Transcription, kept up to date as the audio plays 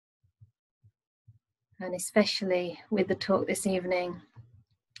And especially with the talk this evening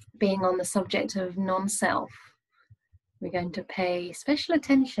being on the subject of non-self, we're going to pay special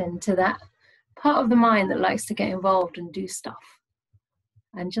attention to that part of the mind that likes to get involved and do stuff.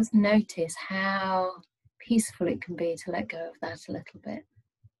 And just notice how peaceful it can be to let go of that a little bit.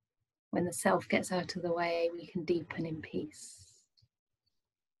 When the self gets out of the way, we can deepen in peace.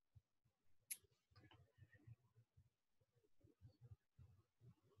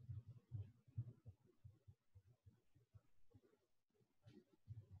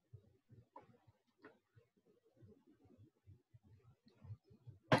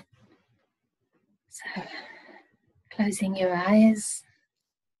 So, closing your eyes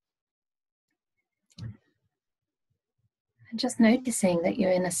and just noticing that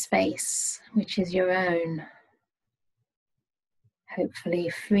you're in a space which is your own,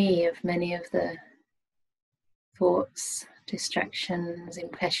 hopefully free of many of the thoughts, distractions,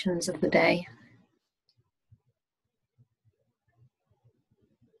 impressions of the day.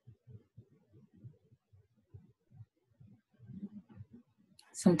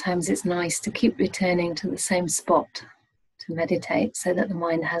 Sometimes it's nice to keep returning to the same spot to meditate so that the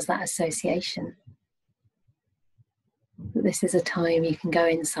mind has that association. That this is a time you can go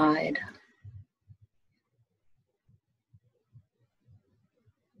inside.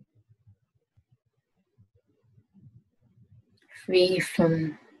 Free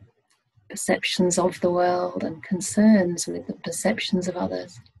from perceptions of the world and concerns with the perceptions of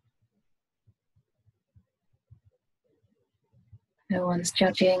others. No one's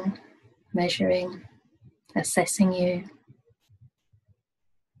judging, measuring, assessing you.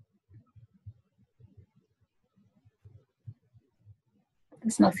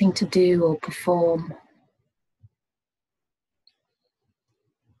 There's nothing to do or perform.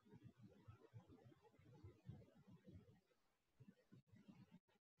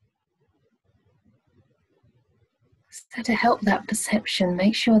 So to help that perception,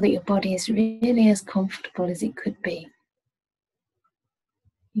 make sure that your body is really as comfortable as it could be.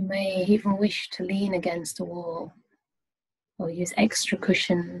 You may even wish to lean against a wall or use extra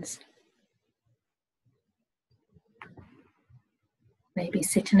cushions. Maybe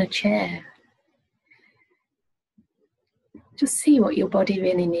sit in a chair. Just see what your body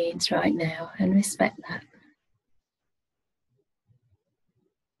really needs right now and respect that.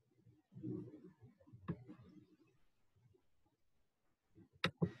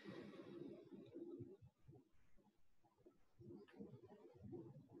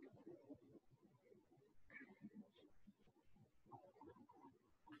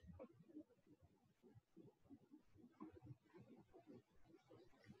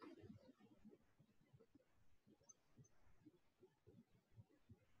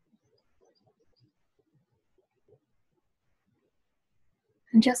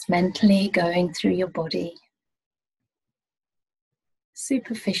 And just mentally going through your body,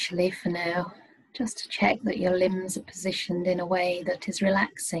 superficially for now, just to check that your limbs are positioned in a way that is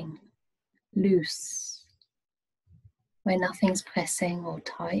relaxing, loose, where nothing's pressing or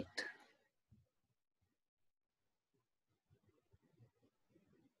tight.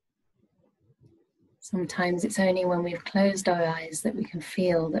 Sometimes it's only when we've closed our eyes that we can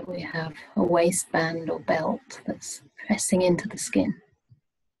feel that we have a waistband or belt that's pressing into the skin.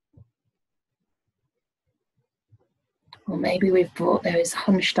 Or maybe we've brought those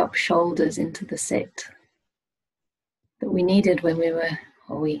hunched up shoulders into the sit that we needed when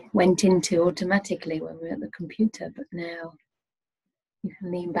we went into automatically when we were at the computer, but now you can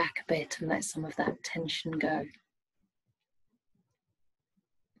lean back a bit and let some of that tension go.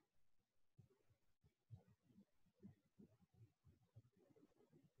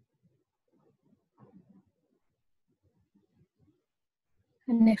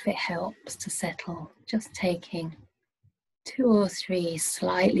 And if it helps to settle, just taking 2 or 3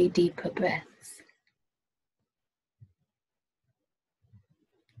 slightly deeper breaths.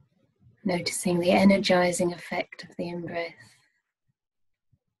 Noticing the energizing effect of the in-breath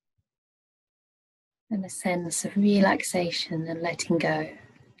and a sense of relaxation and letting go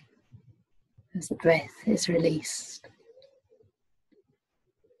as the breath is released.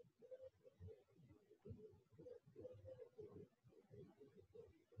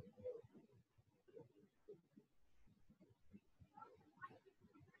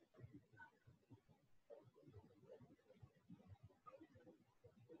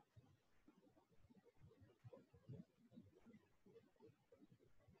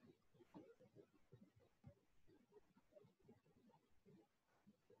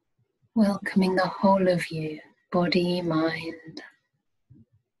 Welcoming the whole of you, body, mind,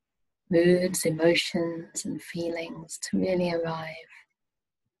 moods, emotions and feelings to really arrive.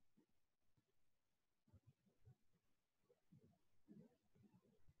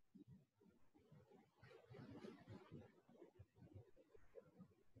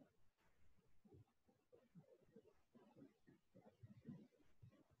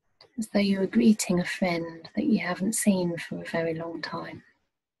 as though you were greeting a friend that you haven't seen for a very long time,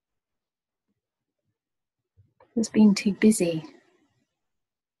 who's been too busy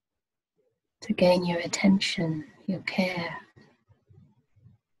to gain your attention, your care.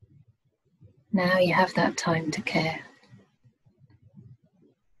 Now you have that time to care.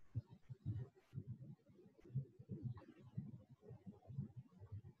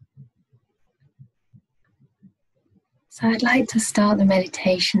 So I'd like to start the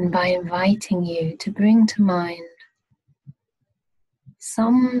meditation by inviting you to bring to mind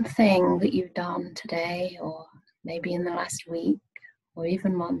something that you've done today, or maybe in the last week, or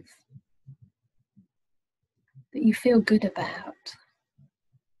even month, that you feel good about.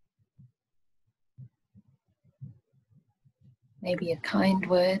 Maybe a kind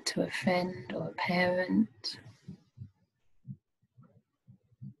word to a friend or a parent.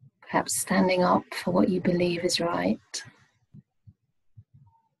 Perhaps standing up for what you believe is right.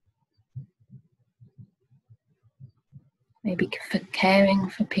 Maybe for caring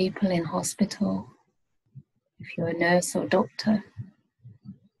for people in hospital, if you're a nurse or doctor.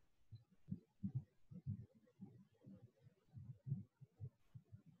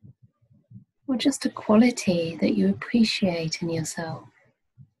 Or just a quality that you appreciate in yourself.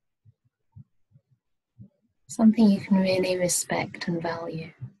 Something you can really respect and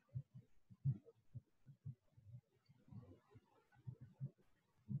value.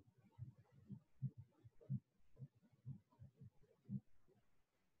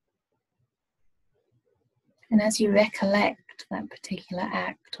 And as you recollect that particular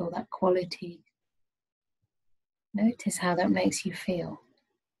act or that quality, notice how that makes you feel.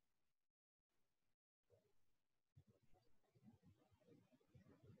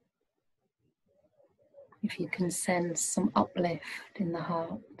 If you can sense some uplift in the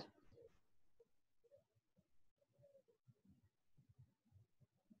heart.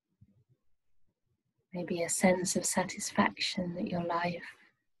 Maybe a sense of satisfaction that your life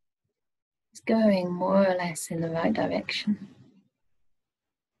is going more or less in the right direction.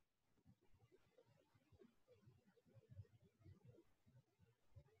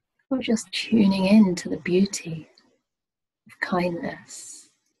 Or just tuning in to the beauty of kindness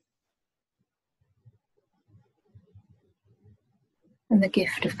and the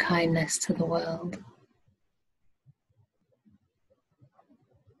gift of kindness to the world.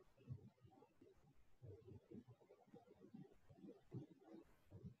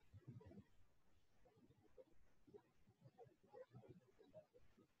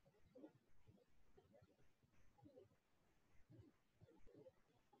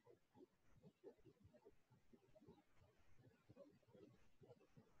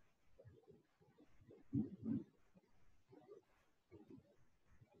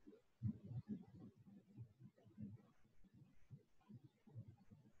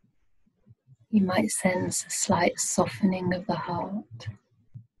 You might sense a slight softening of the heart.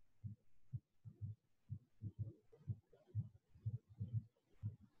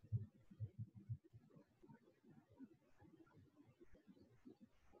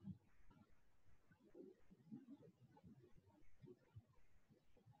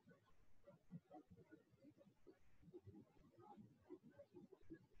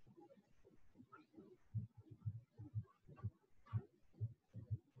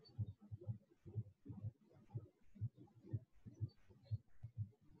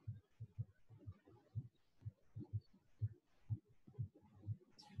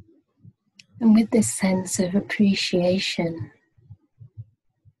 And with this sense of appreciation,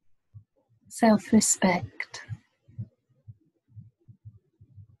 self-respect,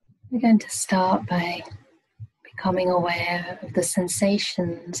 we're going to start by becoming aware of the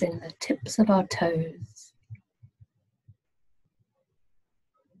sensations in the tips of our toes.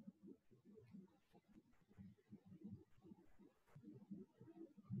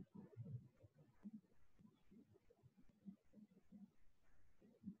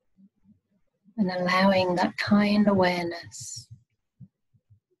 And allowing that kind awareness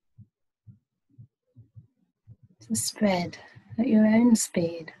to spread at your own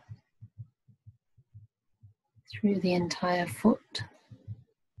speed through the entire foot,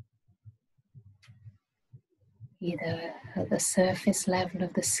 either at the surface level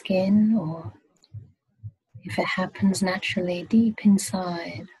of the skin, or if it happens naturally, deep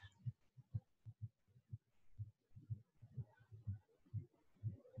inside.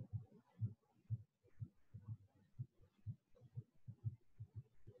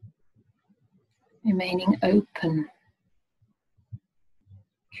 Remaining open,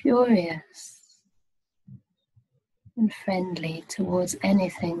 curious, and friendly towards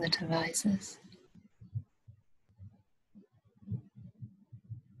anything that arises.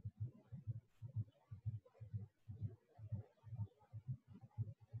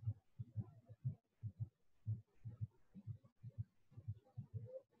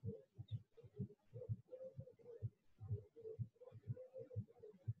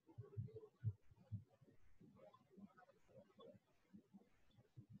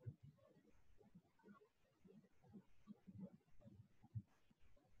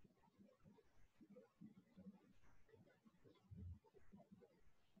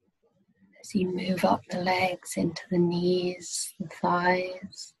 As you move up the legs into the knees, the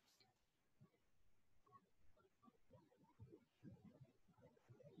thighs,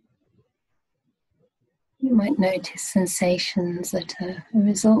 you might notice sensations that are a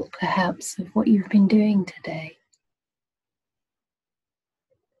result perhaps of what you've been doing today.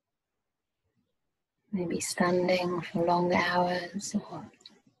 Maybe standing for long hours or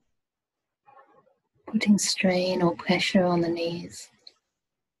putting strain or pressure on the knees.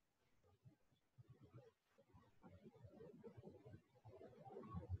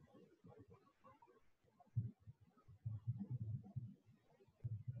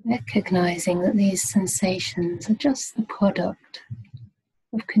 Recognizing that these sensations are just the product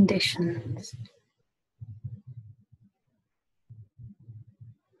of conditions.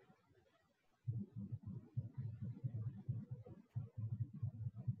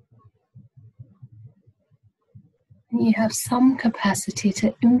 And you have some capacity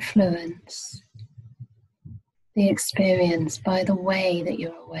to influence the experience by the way that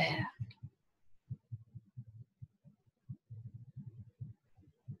you're aware.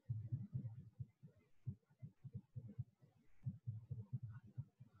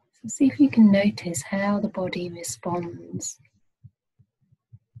 So see if you can notice how the body responds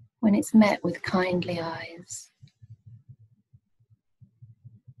when it's met with kindly eyes.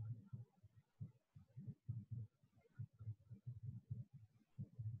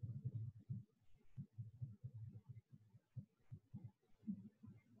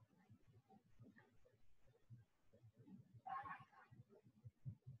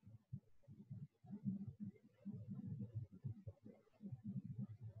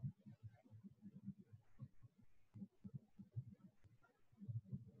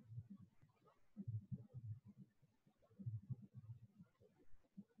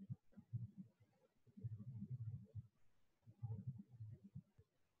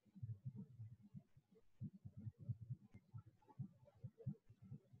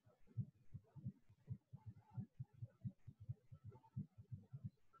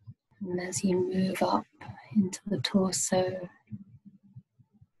 And as you move up into the torso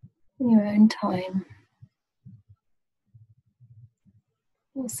in your own time,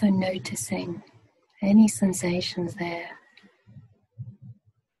 also noticing any sensations there.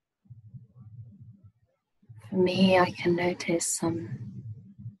 For me, I can notice some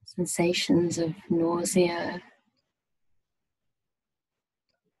sensations of nausea,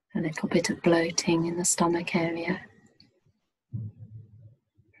 a little bit of bloating in the stomach area.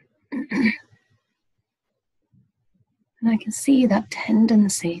 And I can see that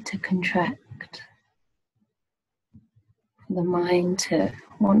tendency to contract, for the mind to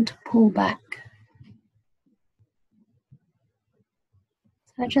want to pull back.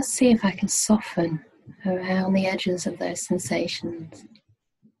 So I just see if I can soften around the edges of those sensations,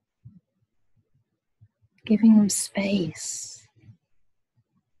 giving them space,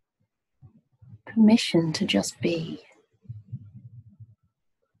 permission to just be.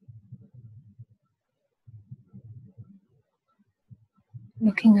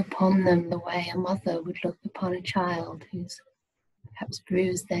 Looking upon them the way a mother would look upon a child who's perhaps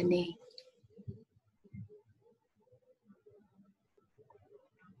bruised their knee.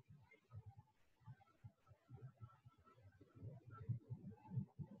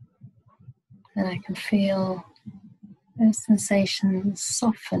 And I can feel those sensations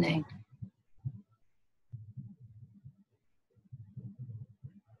softening.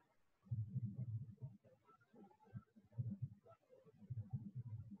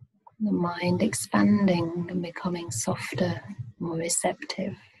 The mind expanding and becoming softer, more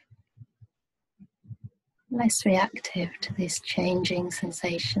receptive, less reactive to these changing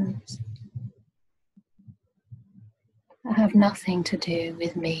sensations that have nothing to do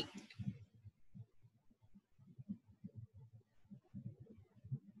with me.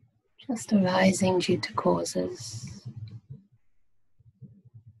 Just arising due to causes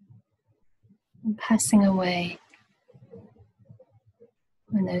and passing away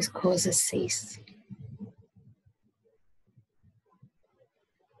when those causes cease.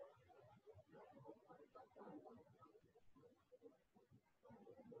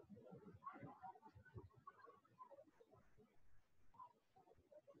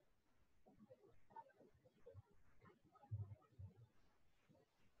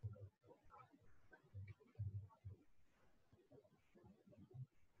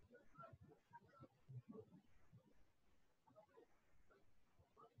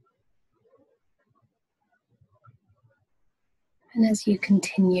 And as you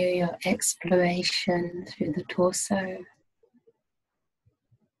continue your exploration through the torso,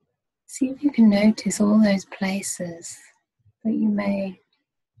 see if you can notice all those places that you may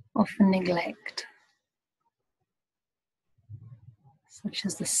often neglect, such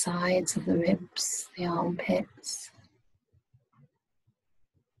as the sides of the ribs, the armpits,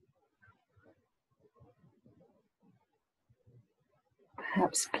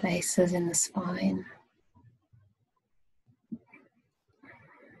 perhaps places in the spine.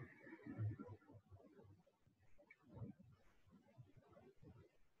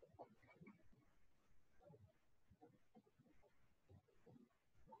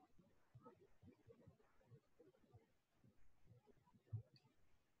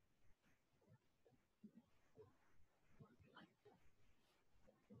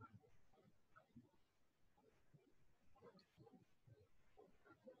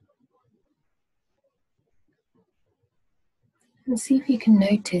 And see if you can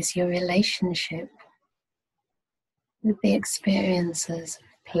notice your relationship with the experiences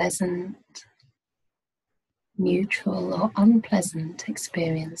of pleasant, neutral, or unpleasant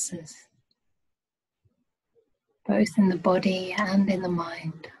experiences, both in the body and in the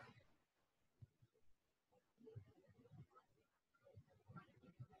mind.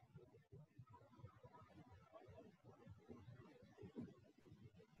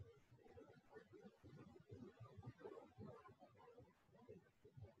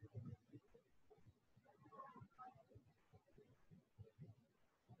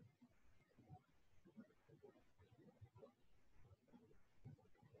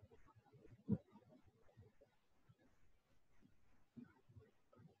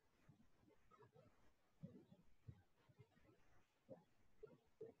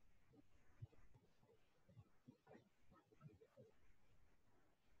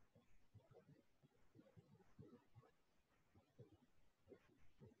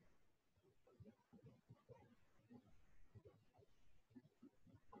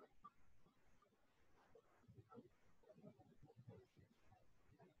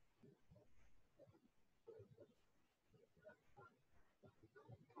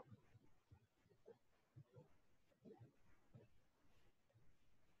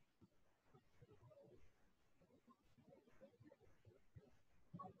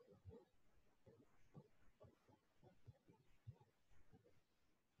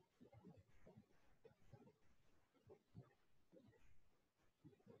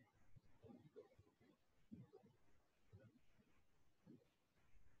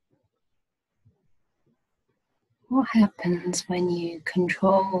 What happens when you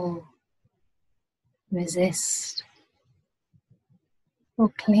control, resist,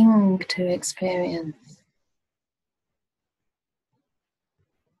 or cling to experience?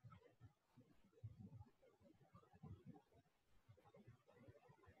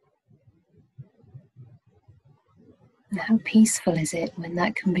 And how peaceful is it when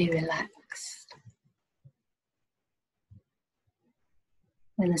that can be relaxed?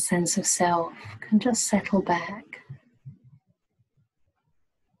 When the sense of self can just settle back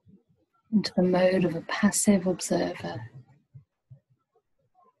into the mode of a passive observer,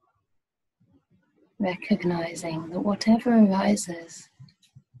 recognizing that whatever arises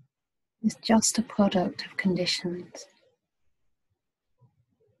is just a product of conditions,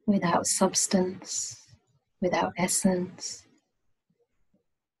 without substance, without essence,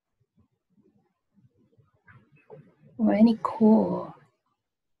 or any core.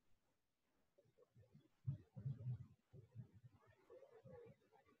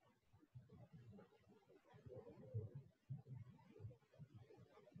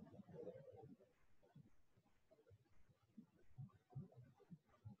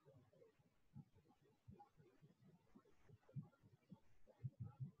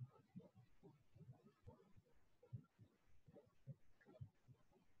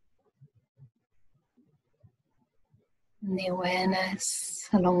 And the awareness,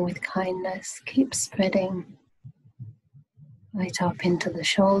 along with kindness, keeps spreading right up into the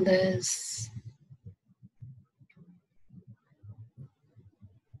shoulders,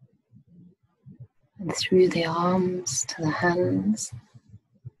 and through the arms to the hands.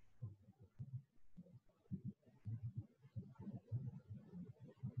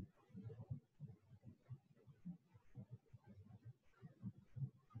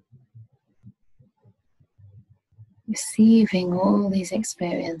 Receiving all these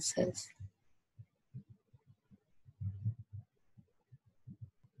experiences.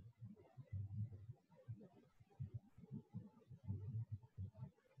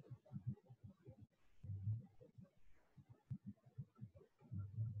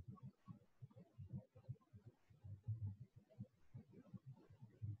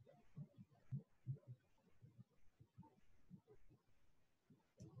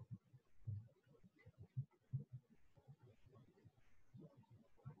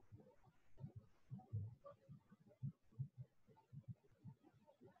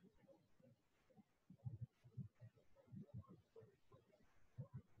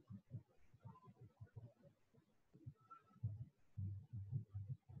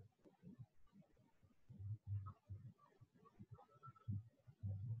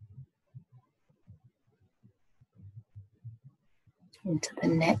 into the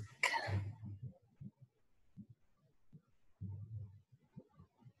neck,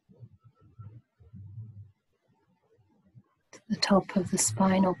 to the top of the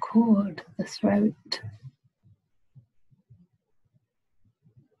spinal cord, the throat,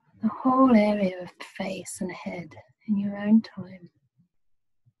 the whole area of the face and head in your own time.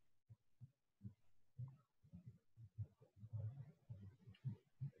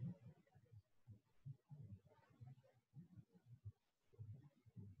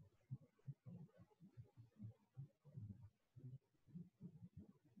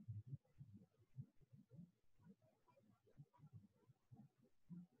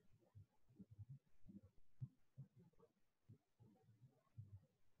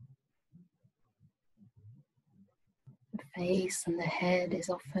 The face and the head is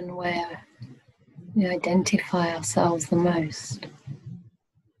often where we identify ourselves the most.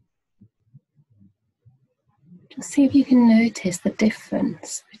 Just see if you can notice the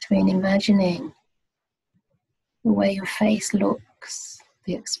difference between imagining the way your face looks,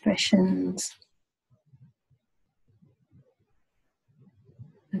 the expressions,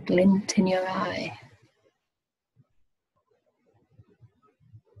 the glint in your eye,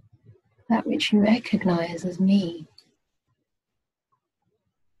 that which you recognize as me,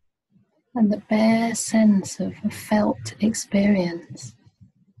 and the bare sense of a felt experience.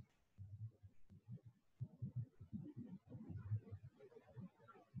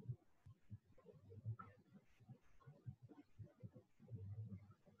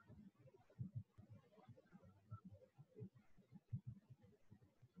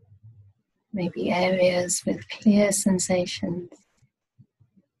 Maybe areas with clear sensations,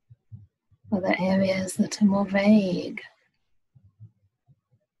 other areas that are more vague.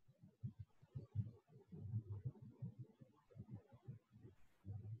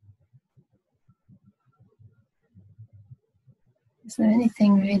 Is there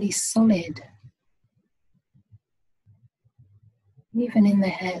anything really solid, even in the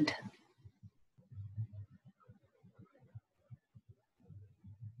head?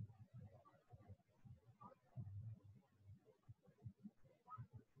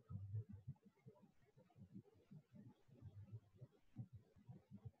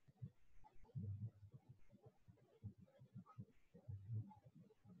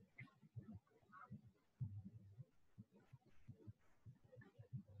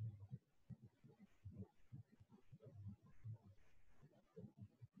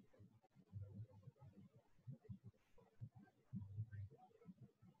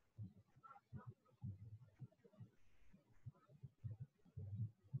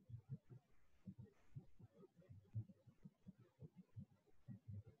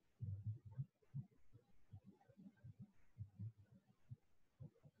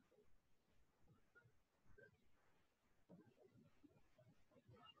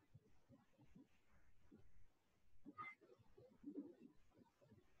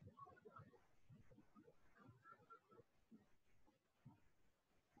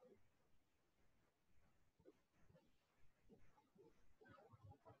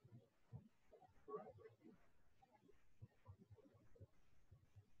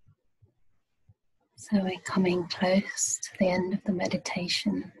 So we're coming close to the end of the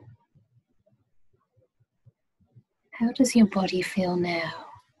meditation. How does your body feel now?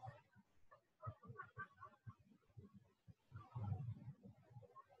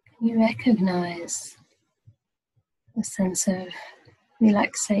 Can you recognize the sense of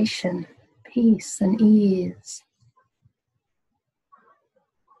relaxation, peace and ease?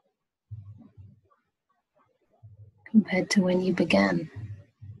 Compared to when you began?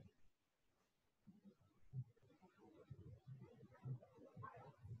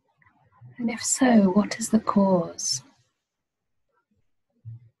 And if so, what is the cause?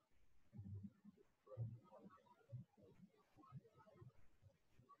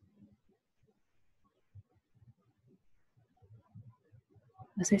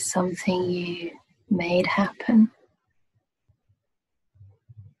 Was it something you made happen?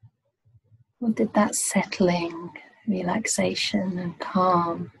 Or did that settling, relaxation and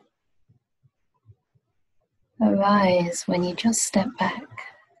calm arise when you just stepped back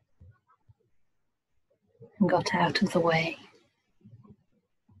and got out of the way?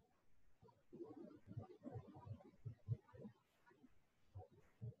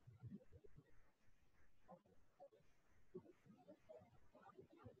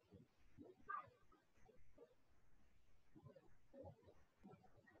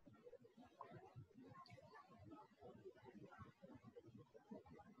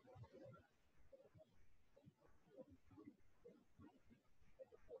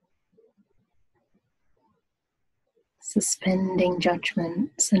 suspending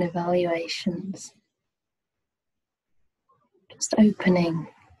judgments and evaluations, just opening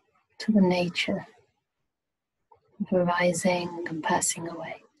to the nature of arising and passing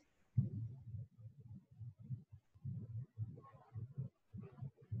away.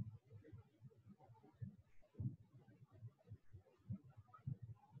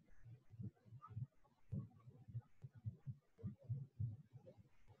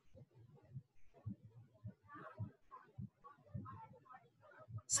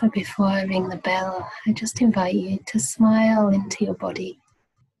 So before I ring the bell, I just invite you to smile into your body,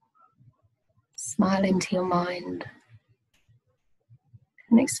 smile into your mind,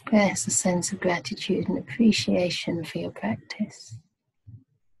 and express a sense of gratitude and appreciation for your practice.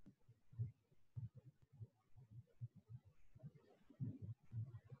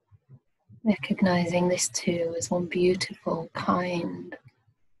 Recognizing this too as one beautiful, kind,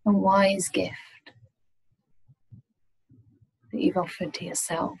 and wise gift that you've offered to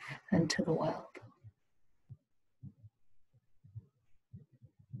yourself and to the world.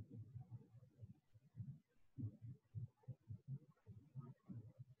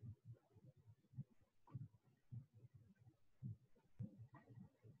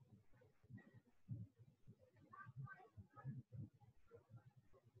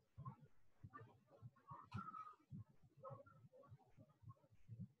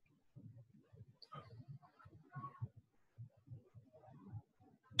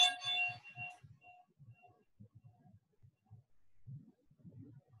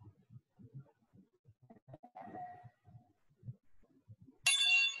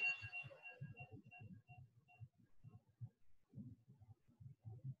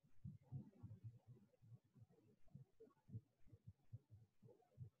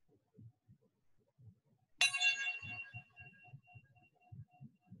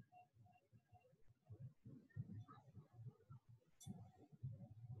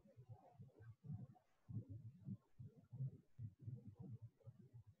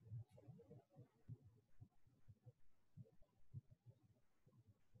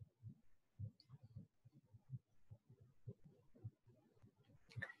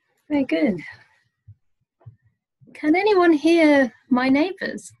 Very good. Can anyone hear my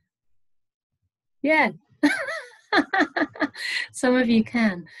neighbours? Yeah. Some of you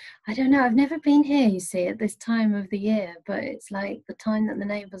can. I don't know, I've never been here, you see, at this time of the year, but it's like the time that the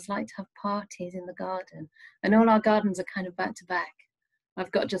neighbours like to have parties in the garden. And all our gardens are kind of back to back.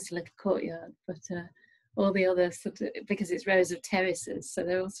 I've got just a little courtyard, but all the others, because it's rows of terraces, so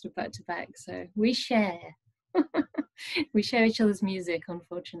they're all sort of back to back. So we share. We share each other's music,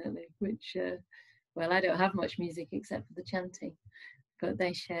 unfortunately, which, well, I don't have much music except for the chanting, but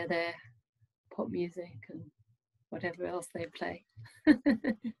they share their pop music and whatever else they play.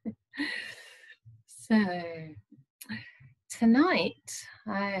 So tonight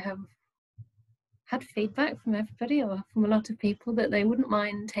I have had feedback from everybody, or from a lot of people, that they wouldn't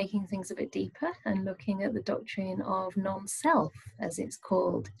mind taking things a bit deeper and looking at the doctrine of non-self, as it's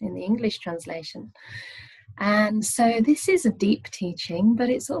called in the English translation. And so this is a deep teaching, but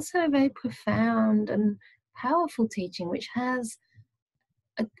it's also a very profound and powerful teaching which has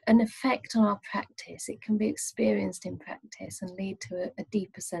an effect on our practice. It can be experienced in practice and lead to a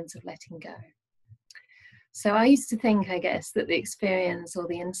deeper sense of letting go. So I used to think, I guess, that the experience or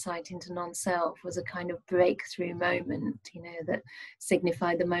the insight into non-self was a kind of breakthrough moment, you know, that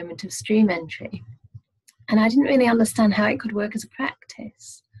signified the moment of stream entry. And I didn't really understand how it could work as a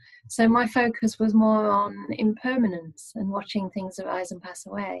practice. So my focus was more on impermanence and watching things arise and pass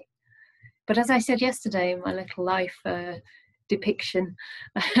away. But as I said yesterday in my little life depiction,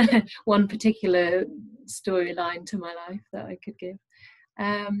 one particular storyline to my life that I could give,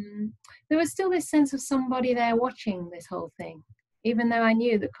 there was still this sense of somebody there watching this whole thing, even though I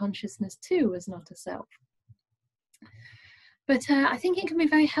knew that consciousness too was not a self. But I think it can be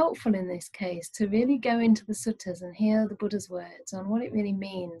very helpful in this case to really go into the suttas and hear the Buddha's words on what it really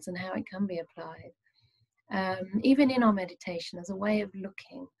means and how it can be applied, even in our meditation, as a way of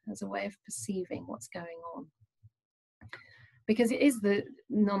looking, as a way of perceiving what's going on. Because it is the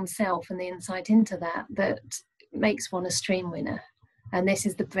non-self and the insight into that that makes one a stream winner. And this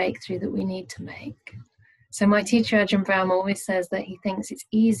is the breakthrough that we need to make. So my teacher Ajahn Brahm always says that he thinks it's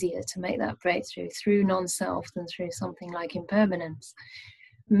easier to make that breakthrough through non-self than through something like impermanence.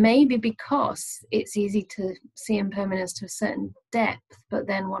 Maybe because it's easy to see impermanence to a certain depth, but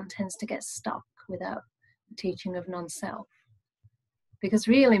then one tends to get stuck without the teaching of non-self. Because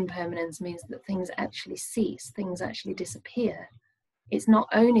real impermanence means that things actually cease, things actually disappear. It's not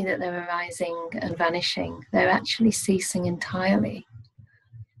only that they're arising and vanishing, they're actually ceasing entirely.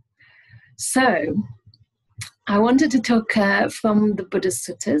 So I wanted to talk from the Buddha's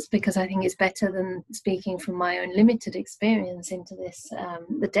suttas because I think it's better than speaking from my own limited experience into this,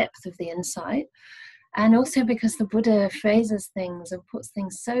 the depth of the insight. And also because the Buddha phrases things and puts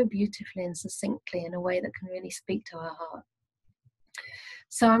things so beautifully and succinctly in a way that can really speak to our heart.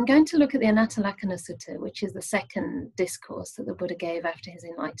 So I'm going to look at the Anatta Lakkhana Sutta, which is the second discourse that the Buddha gave after his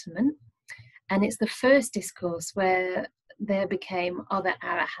enlightenment. And it's the first discourse where there became other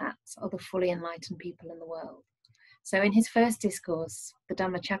arahats, other fully enlightened people in the world. So in his first discourse, the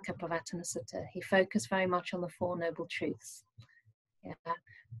Dhammacakkappavattana Sutta, he focused very much on the Four Noble Truths. Yeah,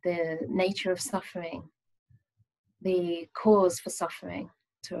 the nature of suffering, the cause for suffering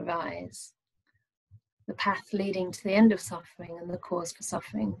to arise, the path leading to the end of suffering, and the cause for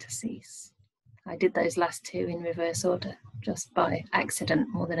suffering to cease. I did those last two in reverse order, just by accident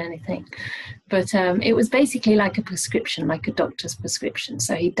more than anything. But it was basically like a prescription, like a doctor's prescription.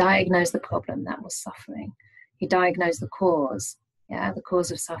 So he diagnosed the problem, that was suffering. He diagnosed the cause. Yeah, the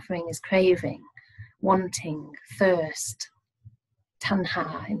cause of suffering is craving, wanting, thirst,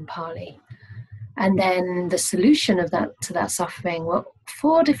 tanha in Pali. And then the solution of that to that suffering were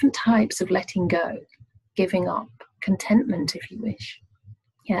 4 different types of letting go, giving up, contentment, if you wish.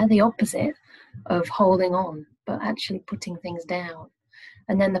 Yeah, the opposite of holding on, but actually putting things down.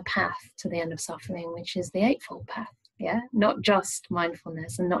 And then the path to the end of suffering, which is the Eightfold Path. Yeah, not just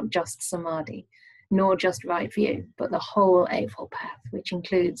mindfulness and not just samadhi, nor just right view, but the whole Eightfold Path, which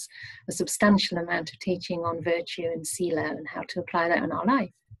includes a substantial amount of teaching on virtue and sila and how to apply that in our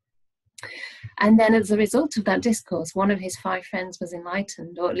life. And then as a result of that discourse, one of his 5 friends was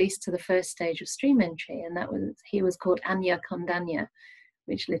enlightened, or at least to the first stage of stream entry, and that was, he was called Anya Kondanya,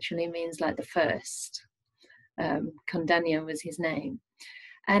 which literally means like the first. Kondanya was his name.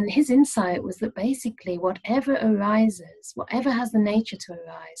 And his insight was that basically whatever arises, whatever has the nature to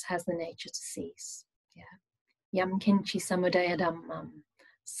arise, has the nature to cease. Yeah. Yam kinchi samudaya dhammam,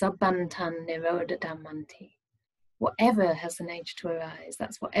 sabbantan nirodha dhammanti. Whatever has the nature to arise,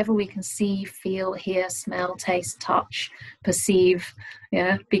 that's whatever we can see, feel, hear, smell, taste, touch, perceive,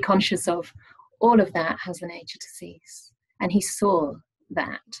 yeah, be conscious of, all of that has the nature to cease. And he saw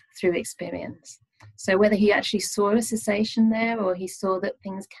that through experience. So whether he actually saw a cessation there or he saw that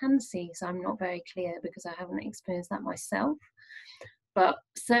things can cease, I'm not very clear because I haven't experienced that myself. But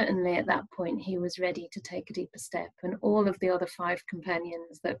certainly at that point, he was ready to take a deeper step. And all of the other 5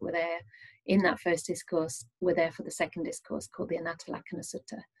 companions that were there in that first discourse were there for the second discourse called the Anatta Lakkhana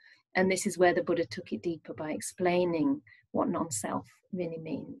Sutta. And this is where the Buddha took it deeper by explaining what non-self really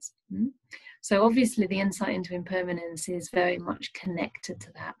means. So obviously the insight into impermanence is very much connected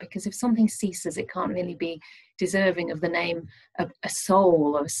to that, because if something ceases, it can't really be deserving of the name of a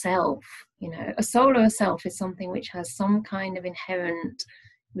soul or a self. You know, a soul or a self is something which has some kind of inherent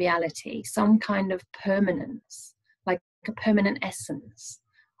reality, some kind of permanence, like a permanent essence,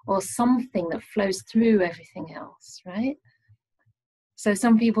 or something that flows through everything else, right? So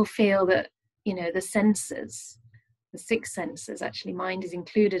some people feel that, you know, the senses, the 6 senses, actually mind is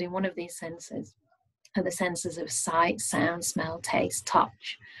included in one of these senses, are the senses of sight, sound, smell, taste,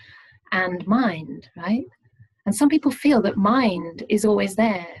 touch, and mind, right? And some people feel that mind is always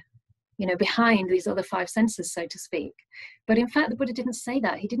there, you know, behind these other 5 senses, so to speak. But in fact, the Buddha didn't say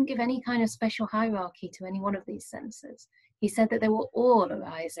that. He didn't give any kind of special hierarchy to any one of these senses. He said that they were all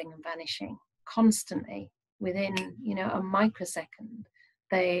arising and vanishing constantly within, you know, a microsecond.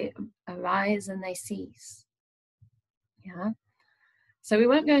 They arise and they cease. Yeah. So we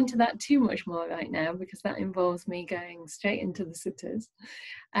won't go into that too much more right now because that involves me going straight into the suttas.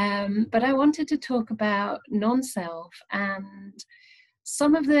 But I wanted to talk about non-self and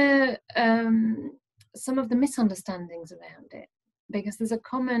some of the misunderstandings around it, because there's a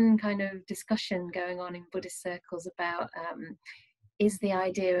common kind of discussion going on in Buddhist circles about is the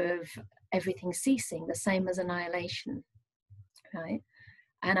idea of everything ceasing the same as annihilation, right?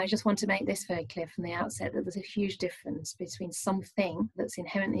 And I just want to make this very clear from the outset that there's a huge difference between something that's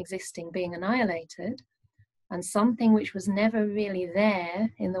inherently existing being annihilated and something which was never really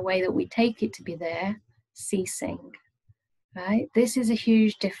there in the way that we take it to be there, ceasing, right? This is a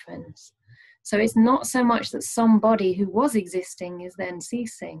huge difference. So it's not so much that somebody who was existing is then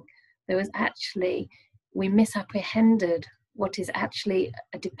ceasing. There was actually, we misapprehended what is actually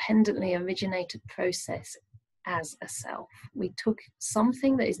a dependently originated process as a self. We took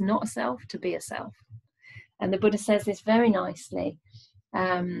something that is not a self to be a self. And the Buddha says this very nicely.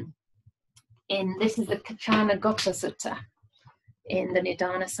 This is the Kachana Gota Sutta in the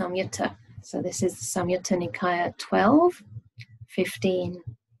Nidana Samyutta. So this is the Samyutta Nikaya 12, 15.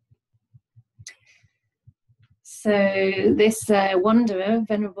 So this wanderer,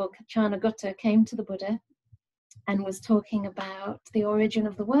 Venerable Kachana Gota, came to the Buddha and was talking about the origin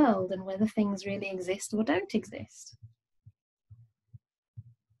of the world and whether things really exist or don't exist.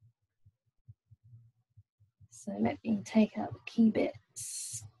 So let me take out the key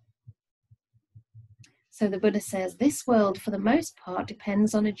bits. So the Buddha says, this world for the most part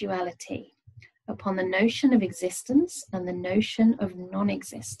depends on a duality, upon the notion of existence and the notion of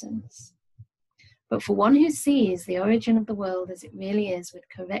non-existence. But for one who sees the origin of the world as it really is with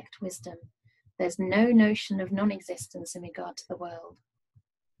correct wisdom, there's no notion of non-existence in regard to the world.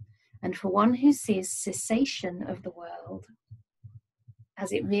 And for one who sees cessation of the world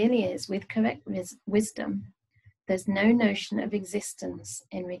as it really is with correct wisdom, there's no notion of existence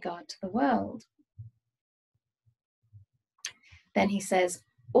in regard to the world. Then he says,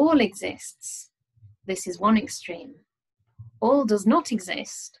 all exists. This is one extreme. All does not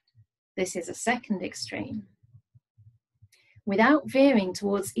exist. This is a second extreme. Without veering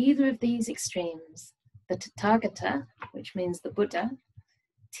towards either of these extremes, the Tathagata, which means the Buddha,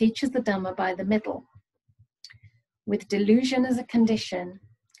 teaches the Dhamma by the middle. With delusion as a condition,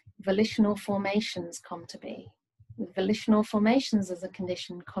 volitional formations come to be. With volitional formations as a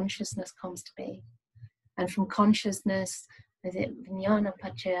condition, consciousness comes to be. And from consciousness, is it vijnana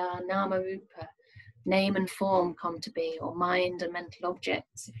paccaya nama rupa, name and form come to be, or mind and mental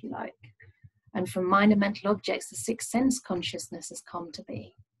objects, if you like. And from mind and mental objects, the sixth sense consciousness has come to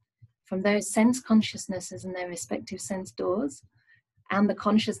be. From those sense consciousnesses and their respective sense doors, and the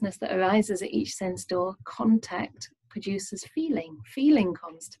consciousness that arises at each sense door, contact produces feeling. Feeling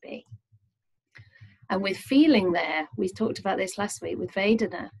comes to be. And with feeling there, we talked about this last week, with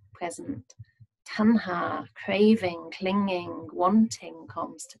Vedana present, tanha, craving, clinging, wanting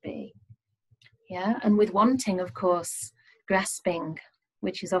comes to be. Yeah, and with wanting, of course, grasping,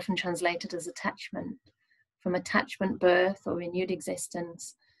 which is often translated as attachment. From attachment, birth or renewed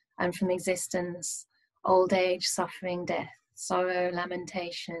existence, and from existence, old age, suffering, death, sorrow,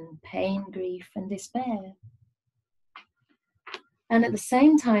 lamentation, pain, grief, and despair. And at the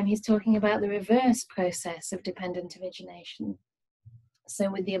same time, he's talking about the reverse process of dependent origination. So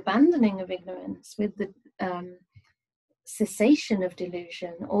with the abandoning of ignorance, with the cessation of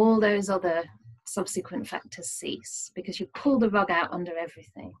delusion, all those other subsequent factors cease, because you pull the rug out under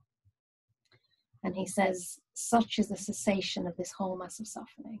everything. And he says, such is the cessation of this whole mass of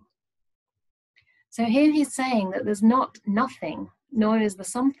suffering. So here he's saying that there's not nothing, nor is there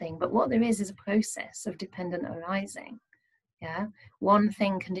something, but what there is a process of dependent arising. Yeah, one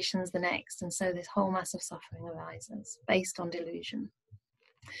thing conditions the next, and so this whole mass of suffering arises based on delusion.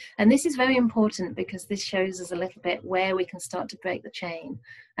 And this is very important because this shows us a little bit where we can start to break the chain.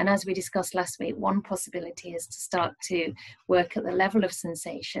 And as we discussed last week, one possibility is to start to work at the level of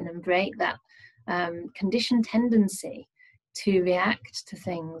sensation and break that conditioned tendency to react to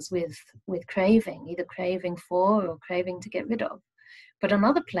things with craving, either craving for or craving to get rid of. But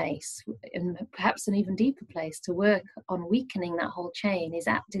another place, and perhaps an even deeper place to work on weakening that whole chain, is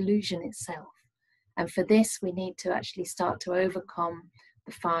at delusion itself. And for this, we need to actually start to overcome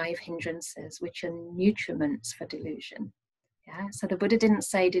the 5 hindrances, which are nutriments for delusion. Yeah? So the Buddha didn't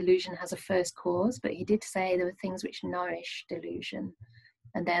say delusion has a first cause, but he did say there were things which nourish delusion,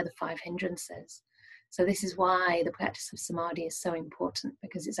 and they're the 5 hindrances. So this is why the practice of samadhi is so important,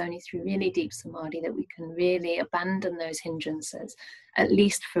 because it's only through really deep samadhi that we can really abandon those hindrances, at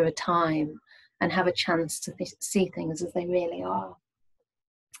least for a time, and have a chance to see things as they really are.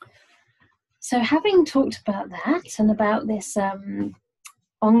 So having talked about that and about this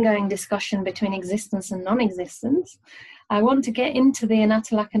ongoing discussion between existence and non-existence, I want to get into the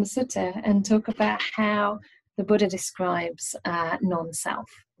Anatta Lakkhana Sutta and talk about how the Buddha describes non-self.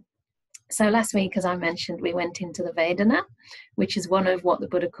 So last week, as I mentioned, we went into the Vedana, which is one of what the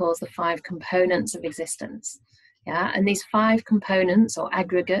Buddha calls the 5 components of existence. Yeah, and these 5 components or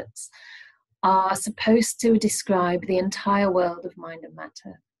aggregates are supposed to describe the entire world of mind and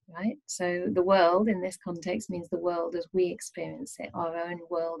matter, right? So the world in this context means the world as we experience it, our own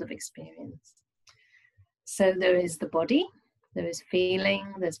world of experience. So there is the body, there is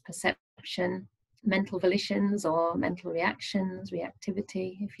feeling, there's perception, mental volitions or mental reactions,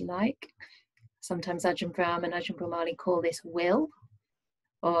 reactivity, if you like. Sometimes Ajahn Brahm and Ajahn Brahmali call this will,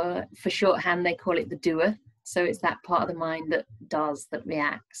 or for shorthand they call it the doer. So it's that part of the mind that does, that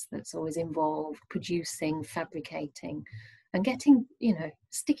reacts, that's always involved, producing, fabricating, and getting,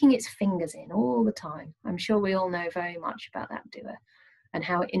 sticking its fingers in all the time. I'm sure we all know very much about that doer and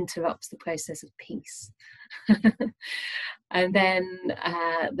how it interrupts the process of peace. And then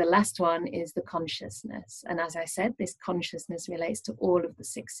the last one is the consciousness. And as I said, this consciousness relates to all of the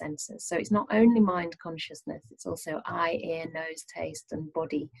 6 senses. So it's not only mind consciousness, it's also eye, ear, nose, taste, and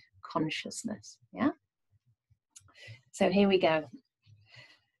body consciousness. Yeah. So here we go.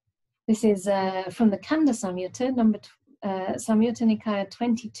 This is from the Canda Samyutta, Samyutta Nikaya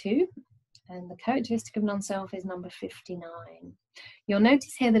 22, and the characteristic of non-self is number 59. You'll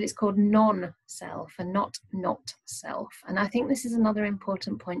notice here that it's called non-self and not self. And I think this is another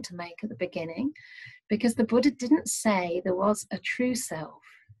important point to make at the beginning, because the Buddha didn't say there was a true self.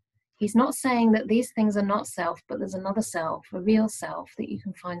 He's not saying that these things are not self, but there's another self, a real self that you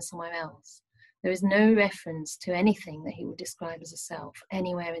can find somewhere else. There is no reference to anything that he would describe as a self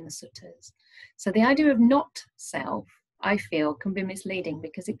anywhere in the suttas. So the idea of not self, I feel, can be misleading,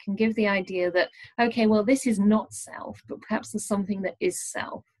 because it can give the idea that, okay, well, this is not self, but perhaps there's something that is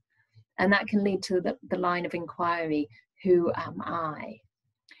self. And that can lead to the line of inquiry, who am I?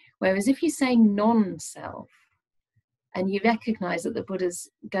 Whereas if you say non-self, and you recognize that the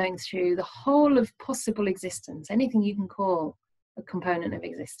Buddha's going through the whole of possible existence, anything you can call a component of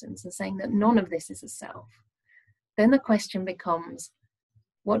existence, and saying that none of this is a self, then the question becomes,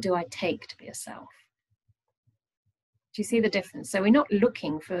 what do I take to be a self? Do you see the difference? So we're not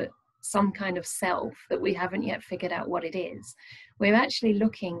looking for some kind of self that we haven't yet figured out what it is. We're actually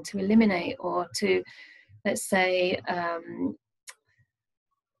looking to eliminate, or to, let's say,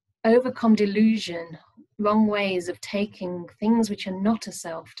 overcome delusion, wrong ways of taking things which are not a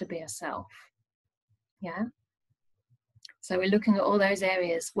self to be a self. Yeah? So we're looking at all those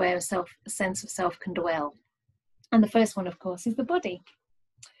areas where a sense of self can dwell. And the first one, of course, is the body.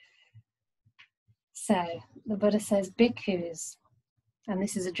 So the Buddha says, bhikkhus, and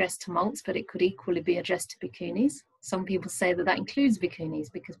this is addressed to monks, but it could equally be addressed to bhikkhunis. Some people say that that includes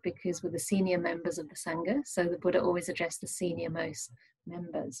bhikkhunis, because bhikkhus were the senior members of the Sangha, so the Buddha always addressed the senior most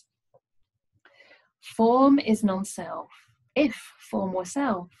members. Form is non-self. If form were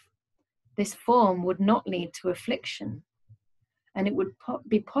self, this form would not lead to affliction, and it would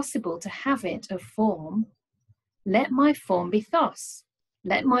be possible to have it of form. Let my form be thus.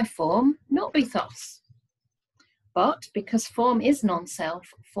 Let my form not be thus. But because form is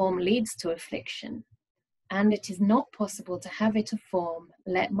non-self, form leads to affliction, and it is not possible to have it of form.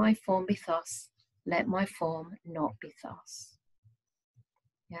 Let my form be thus. Let my form not be thus.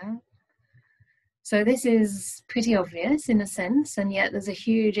 Yeah? So this is pretty obvious in a sense, and yet there's a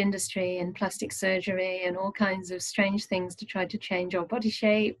huge industry in plastic surgery and all kinds of strange things to try to change our body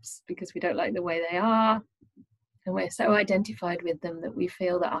shapes because we don't like the way they are. And we're so identified with them that we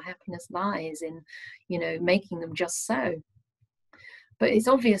feel that our happiness lies in, making them just so. But it's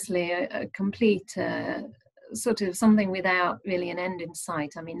obviously a complete sort of something without really an end in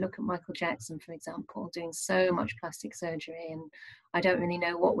sight. I mean, look at Michael Jackson, for example, doing so much plastic surgery, and I don't really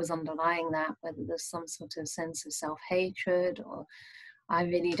know what was underlying that, whether there's some sort of sense of self-hatred, or I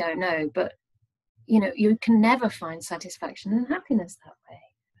really don't know. But, you can never find satisfaction and happiness that way,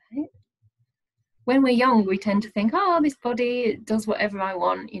 right? When we're young, we tend to think, this body, it does whatever I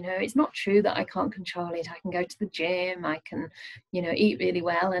want. It's not true that I can't control it. I can go to the gym, I can, eat really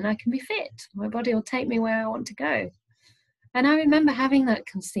well, and I can be fit. My body will take me where I want to go. And I remember having that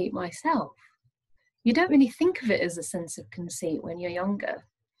conceit myself. You don't really think of it as a sense of conceit when you're younger,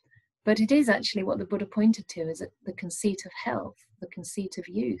 but it is actually what the Buddha pointed to as the conceit of health, the conceit of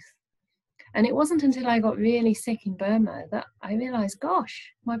youth. And it wasn't until I got really sick in Burma that I realized,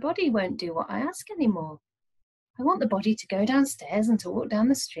 gosh, my body won't do what I ask anymore. I want the body to go downstairs and to walk down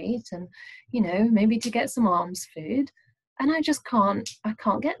the street and, maybe to get some alms food. And I just can't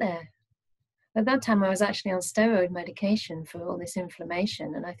get there. At that time, I was actually on steroid medication for all this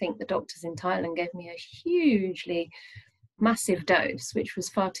inflammation. And I think the doctors in Thailand gave me a hugely massive dose, which was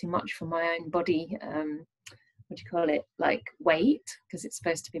far too much for my own body, like weight, because it's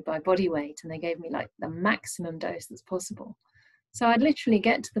supposed to be by body weight, and they gave me like the maximum dose that's possible. So I'd literally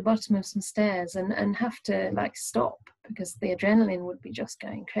get to the bottom of some stairs and have to stop, because the adrenaline would be just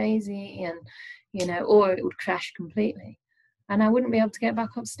going crazy, and or it would crash completely, and I wouldn't be able to get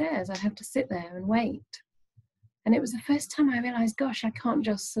back upstairs. I'd have to sit there and wait. And it was the first time I realized, gosh, I can't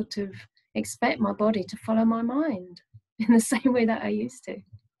just sort of expect my body to follow my mind in the same way that I used to.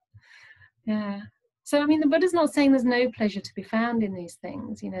 Yeah. So, I mean, the Buddha's not saying there's no pleasure to be found in these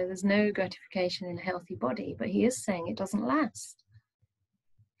things. There's no gratification in a healthy body, but he is saying it doesn't last.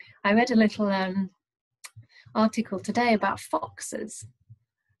 I read a little article today about foxes.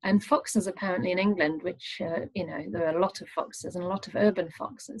 And foxes apparently in England, which, there are a lot of foxes and a lot of urban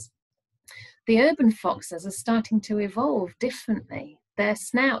foxes. The urban foxes are starting to evolve differently. Their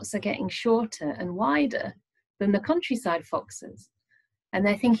snouts are getting shorter and wider than the countryside foxes. And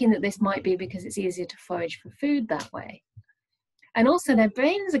they're thinking that this might be because it's easier to forage for food that way. And also their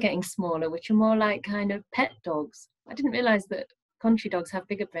brains are getting smaller, which are more like kind of pet dogs. I didn't realize that country dogs have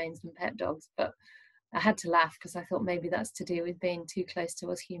bigger brains than pet dogs, but I had to laugh because I thought maybe that's to do with being too close to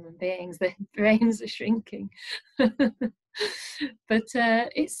us human beings. The brains are shrinking. But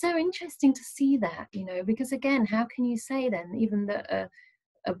it's so interesting to see that, you know, because again, how can you say then even that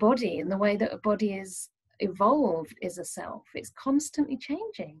a body and the way that a body is evolved is a self? It's constantly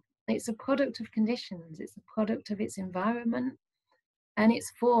changing. It's a product of conditions. It's a product of its environment, and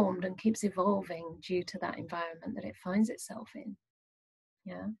it's formed and keeps evolving due to that environment that it finds itself in.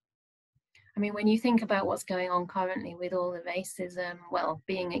 Yeah. I mean, when you think about what's going on currently with all the racism, well,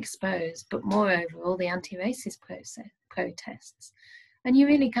 being exposed, but moreover, all the anti-racist protests, and you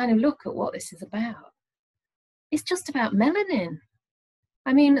really kind of look at what this is about, it's just about melanin.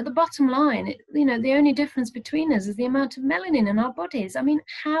 I mean, at the bottom line, you know, the only difference between us is the amount of melanin in our bodies. I mean,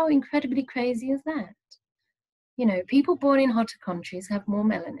 how incredibly crazy is that? You know, people born in hotter countries have more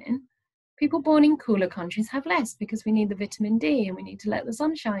melanin. People born in cooler countries have less because we need the vitamin D and we need to let the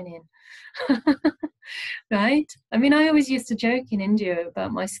sun shine in. Right? I mean, I always used to joke in India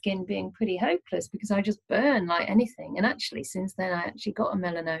about my skin being pretty hopeless because I just burn like anything. And actually, since then, I actually got a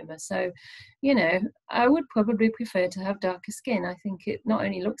melanoma. So, you know, I would probably prefer to have darker skin. I think it not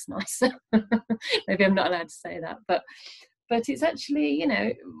only looks nicer, maybe I'm not allowed to say that, but it's actually, you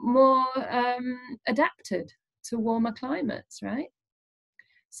know, more adapted to warmer climates, right?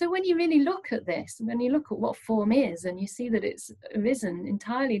 So when you really look at this, when you look at what form is, and you see that it's arisen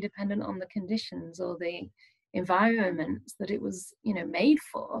entirely dependent on the conditions or the environments that it was, you know, made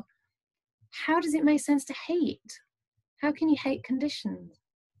for, how does it make sense to hate? How can you hate conditions?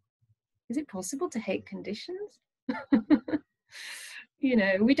 Is it possible to hate conditions? You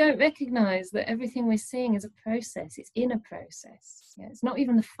know, we don't recognize that everything we're seeing is a process. It's in a process. Yeah, it's not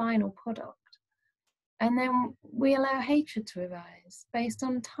even the final product. And then we allow hatred to arise based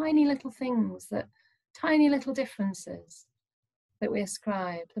on tiny little things, tiny little differences that we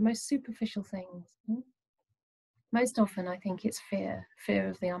ascribe, the most superficial things. Most often, I think it's fear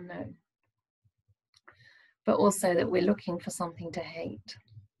of the unknown, but also that we're looking for something to hate.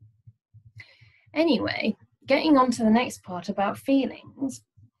 Anyway, getting on to the next part about feelings,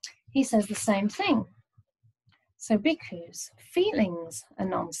 he says the same thing. So bhikkhus, feelings are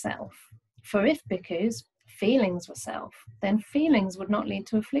non-self. For if bhikkhus, feelings were self, then feelings would not lead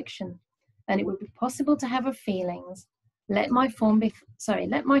to affliction, and it would be possible to have of feelings. Let my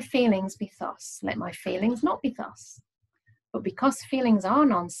feelings be thus. Let my feelings not be thus. But because feelings are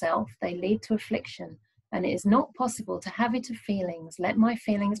non-self, they lead to affliction, and it is not possible to have it of feelings. Let my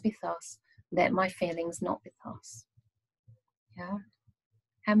feelings be thus. Let my feelings not be thus. Yeah.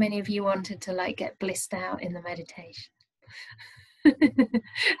 How many of you wanted to like get blissed out in the meditation?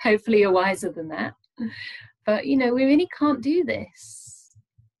 Hopefully you're wiser than that. But, you know, we really can't do this.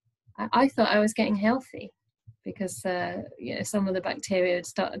 I thought I was getting healthy because, you know, some of the bacteria had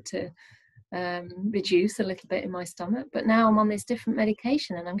started to reduce a little bit in my stomach. But now I'm on this different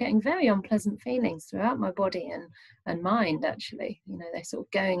medication and I'm getting very unpleasant feelings throughout my body and mind, actually. You know, they're sort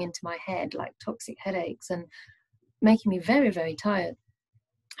of going into my head like toxic headaches and making me very, very tired.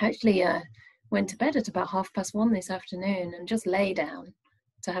 I actually went to bed at about 1:30 this afternoon and just lay down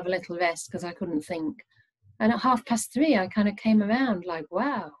to have a little rest because I couldn't think. And at 3:30, I kind of came around like,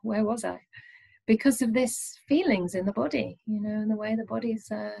 wow, where was I? Because of this feelings in the body, you know, and the way the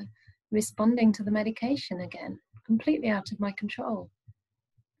body's responding to the medication again, completely out of my control.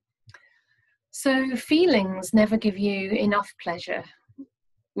 So feelings never give you enough pleasure.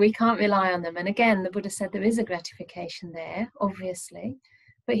 We can't rely on them. And again, the Buddha said there is a gratification there, obviously.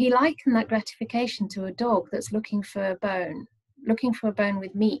 But he likened that gratification to a dog that's looking for a bone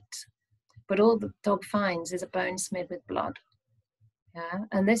with meat. But all the dog finds is a bone smeared with blood. Yeah?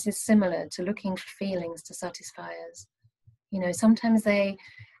 And this is similar to looking for feelings to satisfy us. You know, sometimes they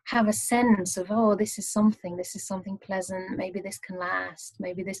have a sense of, oh, this is something pleasant, maybe this can last,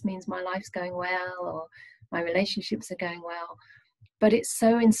 maybe this means my life's going well, or my relationships are going well. But it's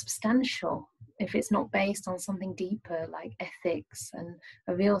so insubstantial if it's not based on something deeper like ethics and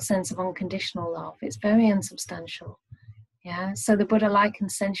a real sense of unconditional love. It's very unsubstantial. Yeah. So the Buddha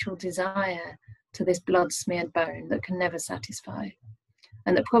likened sensual desire to this blood-smeared bone that can never satisfy,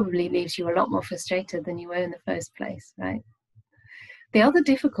 and that probably leaves you a lot more frustrated than you were in the first place, right? The other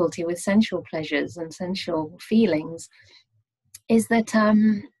difficulty with sensual pleasures and sensual feelings is that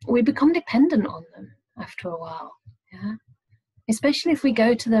we become dependent on them after a while. Yeah. Especially if we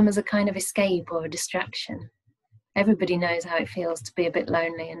go to them as a kind of escape or a distraction. Everybody knows how it feels to be a bit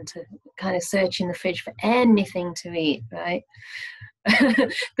lonely and to kind of search in the fridge for anything to eat, right?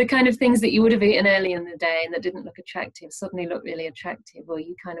 The kind of things that you would have eaten early in the day and that didn't look attractive suddenly look really attractive, or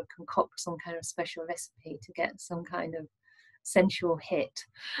you kind of concoct some kind of special recipe to get some kind of sensual hit.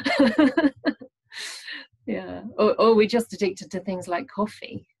 Yeah, or we're just addicted to things like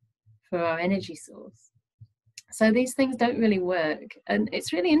coffee for our energy source. So these things don't really work. And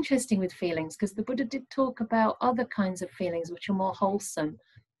it's really interesting with feelings, because the Buddha did talk about other kinds of feelings which are more wholesome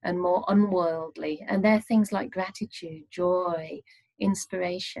and more unworldly. And they're things like gratitude, joy,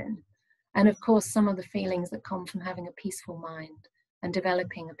 inspiration. And of course, some of the feelings that come from having a peaceful mind and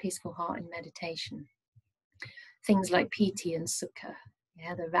developing a peaceful heart in meditation. Things like piti and sukha,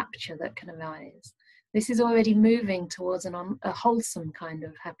 yeah, the rapture that can arise. This is already moving towards a wholesome kind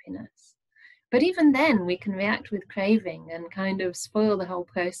of happiness. But even then, we can react with craving and kind of spoil the whole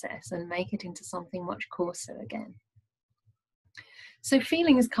process and make it into something much coarser again. So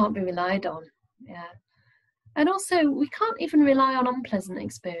feelings can't be relied on. Yeah. And also, we can't even rely on unpleasant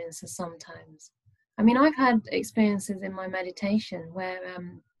experiences sometimes. I mean, I've had experiences in my meditation where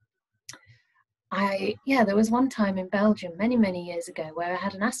there was one time in Belgium many years ago where I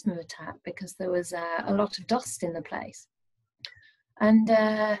had an asthma attack because there was a lot of dust in the place. And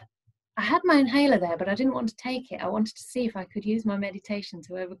I had my inhaler there, but I didn't want to take it. I wanted to see if I could use my meditation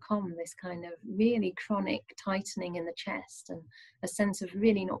to overcome this kind of really chronic tightening in the chest and a sense of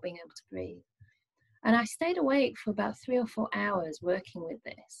really not being able to breathe. And I stayed awake for about 3 or 4 hours working with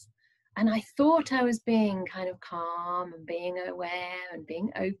this. And I thought I was being kind of calm and being aware and being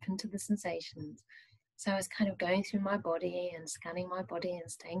open to the sensations. So I was kind of going through my body and scanning my body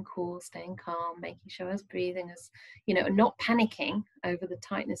and staying cool, staying calm, making sure I was breathing, as you know, and not panicking over the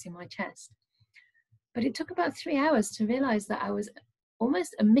tightness in my chest. But it took about 3 hours to realize that I was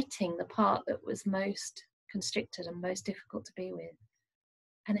almost omitting the part that was most constricted and most difficult to be with.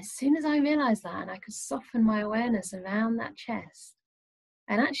 And as soon as I realized that, and I could soften my awareness around that chest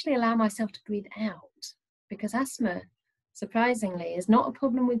and actually allow myself to breathe out, because asthma, surprisingly, is not a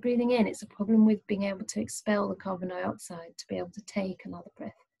problem with breathing in, it's a problem with being able to expel the carbon dioxide to be able to take another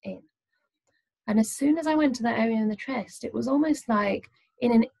breath in. And as soon as I went to that area in the chest, it was almost like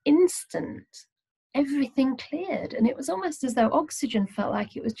in an instant, everything cleared. And it was almost as though oxygen felt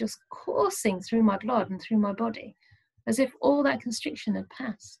like it was just coursing through my blood and through my body, as if all that constriction had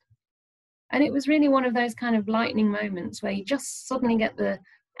passed. And it was really one of those kind of lightning moments where you just suddenly get the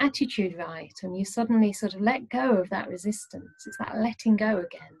attitude right and you suddenly sort of let go of that resistance. It's that letting go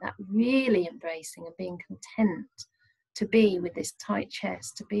again, that really embracing and being content to be with this tight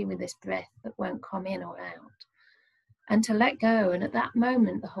chest, to be with this breath that won't come in or out, and to let go. And at that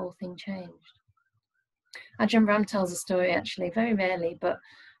moment, the whole thing changed. Ajahn Brahm tells a story, actually, very rarely, but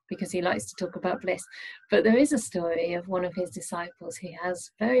because he likes to talk about bliss. But there is a story of one of his disciples. He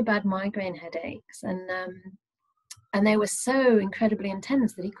has very bad migraine headaches, and they were so incredibly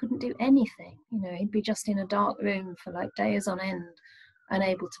intense that he couldn't do anything. You know, he'd be just in a dark room for like days on end,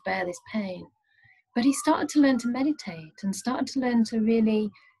 unable to bear this pain. But he started to learn to meditate and started to learn to really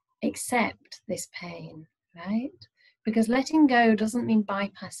accept this pain, right? Because letting go doesn't mean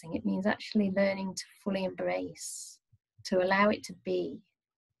bypassing. It means actually learning to fully embrace, to allow it to be,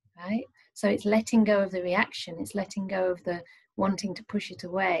 right? So it's letting go of the reaction. It's letting go of the wanting to push it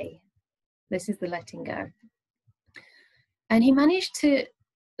away. This is the letting go. And he managed to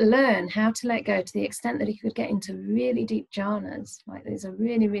learn how to let go to the extent that he could get into really deep jhanas. Like these are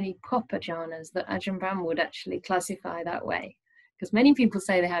really proper jhanas that Ajahn Brahm would actually classify that way. Because many people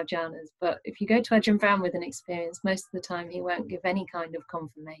say they have jhanas, but if you go to Ajahn Brahm with an experience, most of the time he won't give any kind of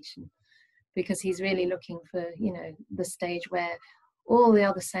confirmation, because he's really looking for, you know, the stage where all the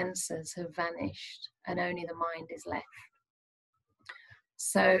other senses have vanished and only the mind is left.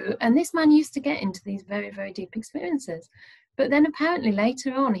 So, and this man used to get into these very deep experiences. But then apparently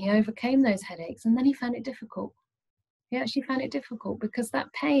later on, he overcame those headaches, and then he found it difficult. He actually found it difficult because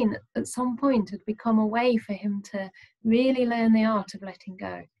that pain at some point had become a way for him to really learn the art of letting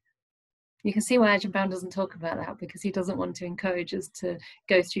go. You can see why Ajahn Brahm doesn't talk about that, because he doesn't want to encourage us to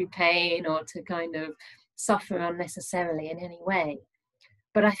go through pain or to kind of suffer unnecessarily in any way.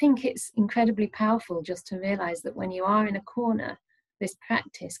 But I think it's incredibly powerful just to realize that when you are in a corner, this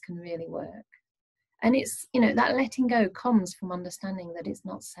practice can really work. And it's, you know, that letting go comes from understanding that it's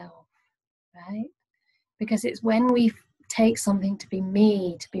not self, right? Because it's when we take something to be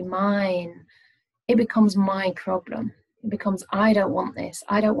me, to be mine, it becomes my problem. It becomes, I don't want this.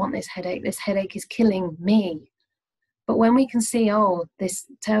 I don't want this headache. This headache is killing me. But when we can see, oh, this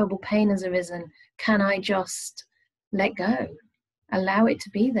terrible pain has arisen, can I just let go? Allow it to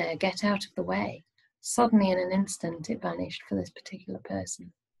be there, get out of the way. Suddenly in an instant, it vanished for this particular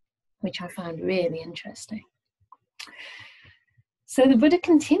person, which I found really interesting. So the Buddha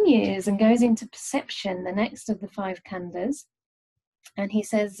continues and goes into perception, the next of the 5 khandhas. And he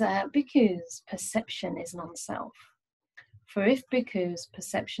says, bhikkhus, perception is non-self. For if bhikkhus,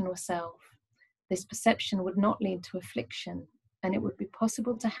 perception were self, this perception would not lead to affliction, and it would be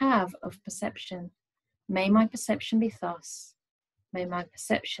possible to have of perception. May my perception be thus. May my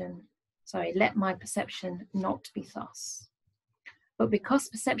perception, let my perception not be thus. But because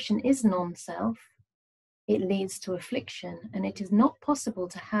perception is non-self, it leads to affliction, and it is not possible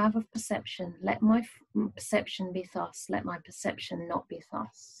to have of perception. Let my perception be thus. Let my perception not be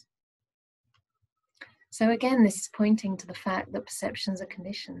thus. So again, this is pointing to the fact that perceptions are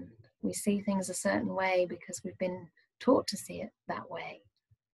conditioned. We see things a certain way because we've been taught to see it that way.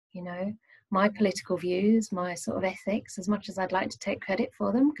 You know, my political views, my sort of ethics, as much as I'd like to take credit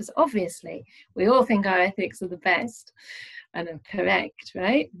for them, because obviously we all think our ethics are the best and are correct,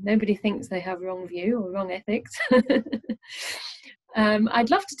 right? Nobody thinks they have wrong view or wrong ethics. I'd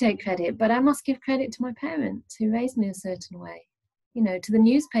love to take credit, but I must give credit to my parents who raised me a certain way. You know, to the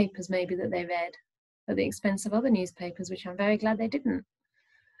newspapers maybe that they read at the expense of other newspapers, which I'm very glad they didn't.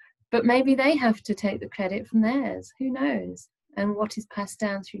 But maybe they have to take the credit from theirs, who knows? And what is passed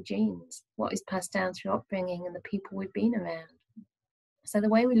down through genes, what is passed down through upbringing and the people we've been around. So the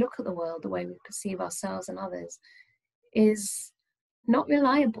way we look at the world, the way we perceive ourselves and others is not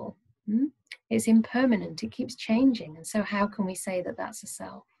reliable. It's impermanent, it keeps changing. And so how can we say that that's a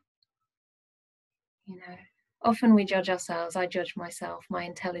self? You know, often we judge ourselves, I judge myself, my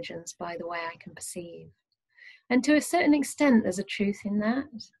intelligence by the way I can perceive. And to a certain extent, there's a truth in that.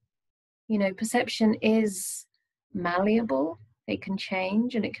 You know, perception is malleable, it can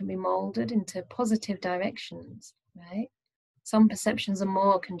change and it can be molded into positive directions, right? Some perceptions are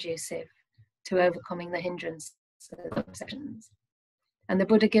more conducive to overcoming the hindrance of perceptions. And the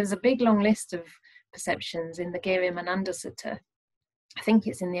Buddha gives a big long list of perceptions in the Girimananda Sutta. I think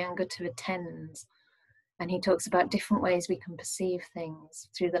it's in the Anguttara Tens. And he talks about different ways we can perceive things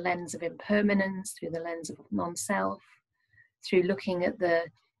through the lens of impermanence, through the lens of non-self, through looking at the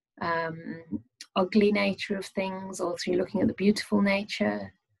ugly nature of things, or through looking at the beautiful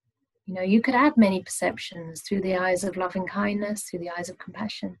nature. You know, you could add many perceptions through the eyes of loving kindness, through the eyes of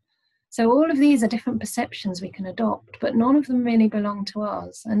compassion. So all of these are different perceptions we can adopt, but none of them really belong to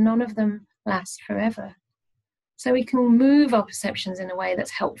us, and none of them last forever. So we can move our perceptions in a way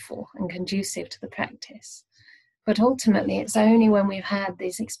that's helpful and conducive to the practice. But ultimately, it's only when we've had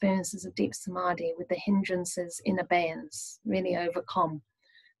these experiences of deep samadhi with the hindrances in abeyance really overcome,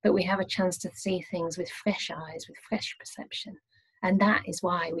 that we have a chance to see things with fresh eyes, with fresh perception. And that is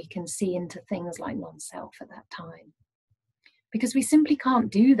why we can see into things like non-self at that time. Because we simply can't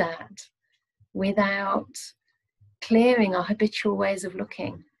do that without clearing our habitual ways of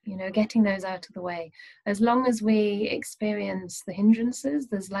looking, you know, getting those out of the way. As long as we experience the hindrances,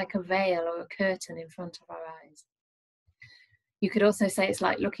 there's like a veil or a curtain in front of our eyes. You could also say it's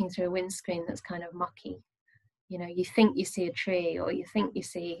like looking through a windscreen that's kind of mucky. You know, you think you see a tree or you think you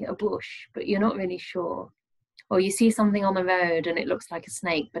see a bush, but you're not really sure. Or you see something on the road and it looks like a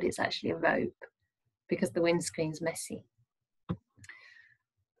snake, but it's actually a rope because the windscreen's messy.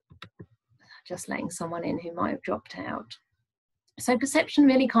 Just letting someone in who might have dropped out. So perception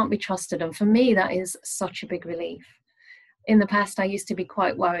really can't be trusted. And for me, that is such a big relief. In the past, I used to be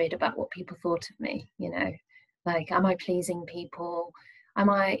quite worried about what people thought of me, you know, like, am I pleasing people?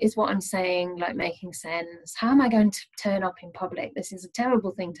 Is what I'm saying like making sense? How am I going to turn up in public? This is a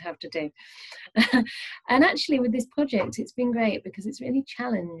terrible thing to have to do. And actually with this project, it's been great because it's really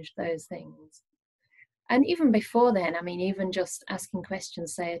challenged those things. And even before then, I mean, even just asking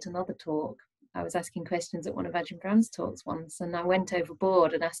questions, say at another talk, I was asking questions at one of Ajahn Brahm's talks once, and I went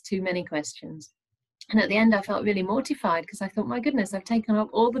overboard and asked too many questions. And at the end, I felt really mortified because I thought, my goodness, I've taken up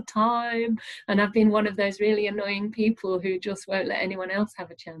all the time and I've been one of those really annoying people who just won't let anyone else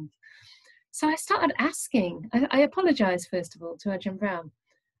have a chance. So I started asking. I apologized, first of all, to Ajahn Brahm.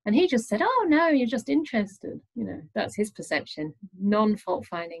 And he just said, oh, no, you're just interested. You know, that's his perception, non-fault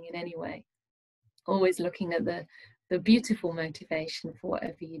finding in any way. Always looking at the beautiful motivation for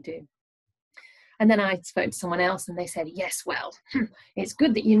whatever you do. And then I spoke to someone else and they said, yes, well, it's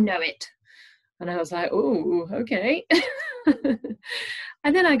good that you know it. And I was like, oh, okay.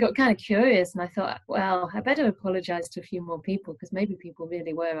 And then I got kind of curious and I thought, well, I better apologize to a few more people because maybe people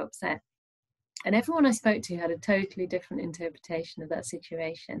really were upset. And everyone I spoke to had a totally different interpretation of that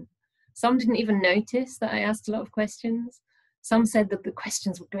situation. Some didn't even notice that I asked a lot of questions. Some said that the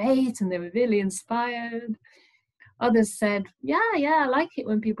questions were great and they were really inspired. Others said, yeah, I like it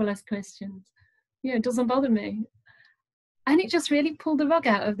when people ask questions. Yeah, it doesn't bother me. And it just really pulled the rug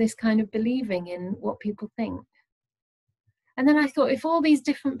out of this kind of believing in what people think. And then I thought, if all these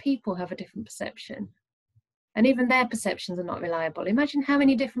different people have a different perception, and even their perceptions are not reliable, imagine how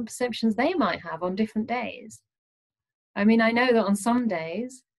many different perceptions they might have on different days. I mean, I know that on some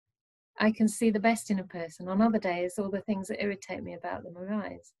days, I can see the best in a person. On other days, all the things that irritate me about them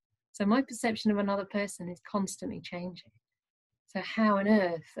arise. So my perception of another person is constantly changing. So how on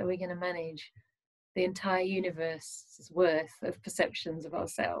earth are we going to manage the entire universe's worth of perceptions of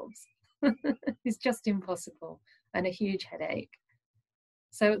ourselves? It's just impossible, and a huge headache.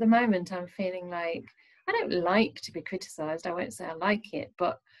 So at the moment, I'm feeling like I don't like to be criticized. I won't say I like it,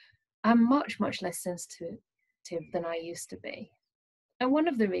 but I'm much, much less sensitive than I used to be. And one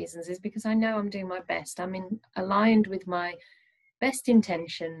of the reasons is because I know I'm doing my best. I'm aligned with my best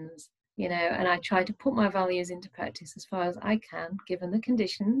intentions, you know, and I try to put my values into practice as far as I can, given the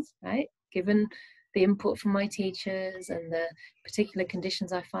conditions, right? Given the input from my teachers and the particular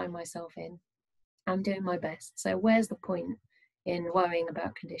conditions I find myself in. I'm doing my best. So where's the point in worrying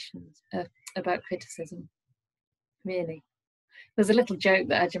about conditions, about criticism, really? There's a little joke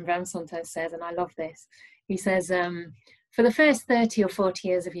that Ajahn Brahm sometimes says, and I love this. He says, for the first 30 or 40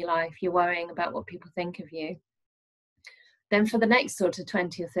 years of your life, you're worrying about what people think of you. Then for the next sort of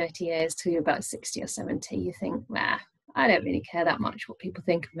 20 or 30 years till you're about 60 or 70, you think, I don't really care that much what people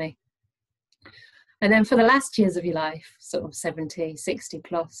think of me. And then for the last years of your life, sort of 70, 60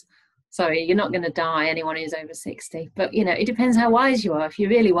 plus, sorry, you're not going to die, anyone who's over 60, but you know, it depends how wise you are. If you're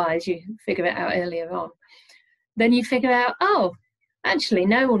really wise, you figure it out earlier on. Then you figure out, oh, actually,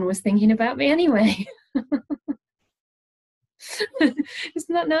 no one was thinking about me anyway.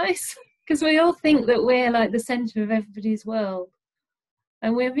 Isn't that nice? Because we all think that we're like the center of everybody's world,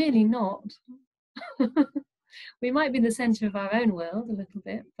 and we're really not. We might be the center of our own world a little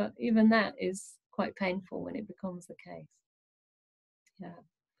bit, but even that is quite painful when it becomes the case. Yeah.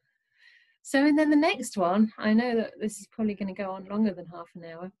 So, and then the next one, I know that this is probably going to go on longer than half an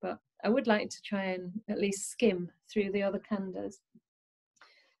hour, but I would like to try and at least skim through the other khandas.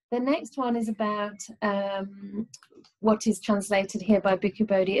 The next one is about what is translated here by Bhikkhu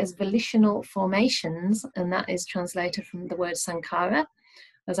Bodhi as volitional formations, and that is translated from the word sankhara.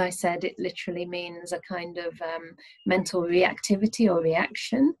 As I said, it literally means a kind of mental reactivity or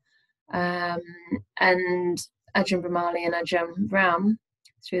reaction. And Ajahn Brahmali and Ajahn Brahm,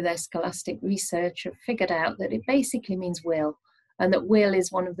 through their scholastic research, have figured out that it basically means will, and that will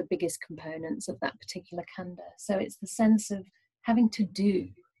is one of the biggest components of that particular khandha. So it's the sense of having to do.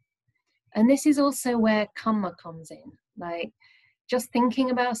 And this is also where karma comes in, like just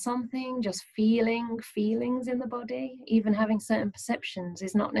thinking about something, just feeling feelings in the body, even having certain perceptions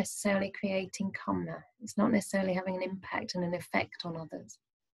is not necessarily creating karma. It's not necessarily having an impact and an effect on others.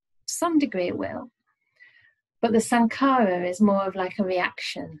 To some degree it will. But the sankhara is more of like a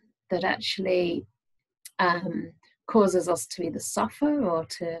reaction that actually causes us to either suffer or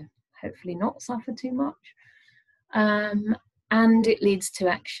to hopefully not suffer too much. And it leads to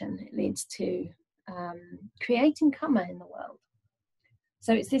action. It leads to creating karma in the world.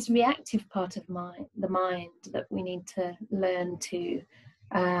 So it's this reactive part of the mind that we need to learn to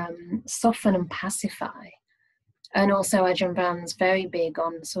soften and pacify. And also Ajahn Brahm's very big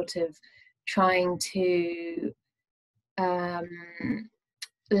on sort of trying to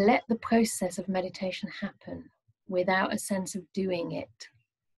let the process of meditation happen without a sense of doing it.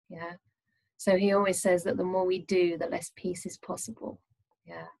 Yeah. So he always says that the more we do, the less peace is possible.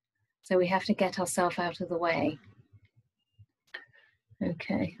 Yeah. So we have to get ourselves out of the way.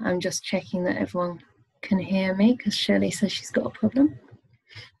 Okay, I'm just checking that everyone can hear me because Shirley says she's got a problem.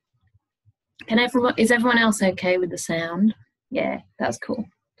 Is everyone else okay with the sound? Yeah, that's cool.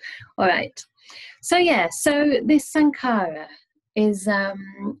 All right. So yeah, so this sankhara is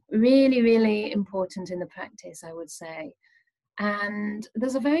really, really important in the practice, I would say. And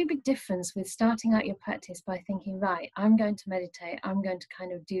there's a very big difference with starting out your practice by thinking, right, I'm going to meditate, I'm going to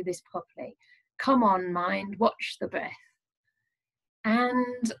kind of do this properly. Come on, mind, watch the breath.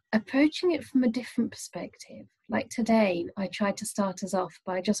 And approaching it from a different perspective. Like today, I tried to start us off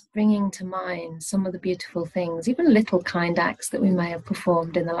by just bringing to mind some of the beautiful things, even little kind acts that we may have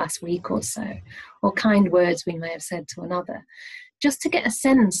performed in the last week or so, or kind words we may have said to another, just to get a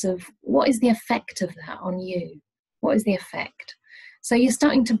sense of what is the effect of that on you. What is the effect? So you're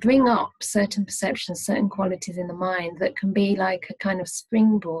starting to bring up certain perceptions, certain qualities in the mind that can be like a kind of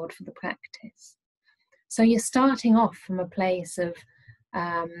springboard for the practice. So you're starting off from a place of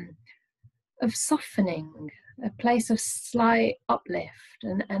softening, a place of slight uplift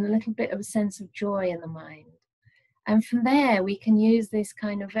and a little bit of a sense of joy in the mind. And from there, we can use this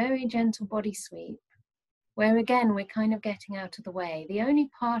kind of very gentle body sweep, where again, we're kind of getting out of the way. The only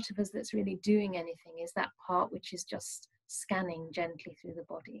part of us that's really doing anything is that part which is just scanning gently through the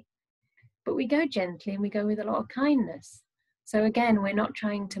body. But we go gently and we go with a lot of kindness. So again, we're not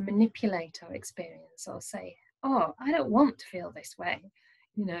trying to manipulate our experience or say, oh, I don't want to feel this way,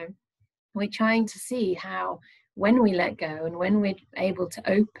 you know. We're trying to see how, when we let go and when we're able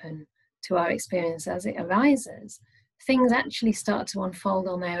to open to our experience as it arises, things actually start to unfold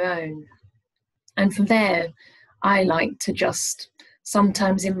on their own. And from there, I like to just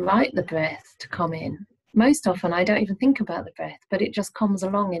sometimes invite the breath to come in. Most often, I don't even think about the breath, but it just comes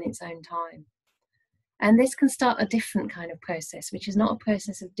along in its own time. And this can start a different kind of process, which is not a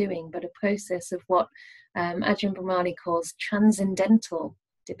process of doing, but a process of what Ajahn Brahmali calls transcendental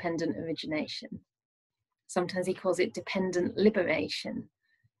dependent origination. Sometimes he calls it dependent liberation.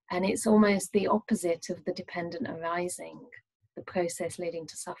 And it's almost the opposite of the dependent arising, the process leading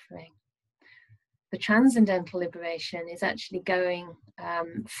to suffering. The transcendental liberation is actually going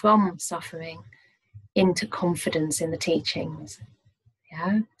from suffering into confidence in the teachings.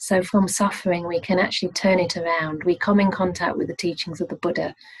 Yeah. So from suffering, we can actually turn it around. We come in contact with the teachings of the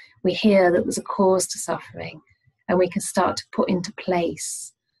Buddha. We hear that there's a cause to suffering, and we can start to put into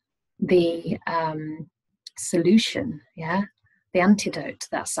place the solution, yeah, the antidote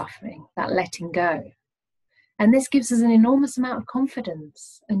to that suffering, that letting go. And this gives us an enormous amount of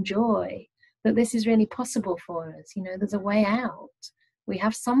confidence and joy that this is really possible for us. You know, there's a way out. We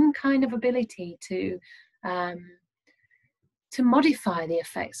have some kind of ability to modify the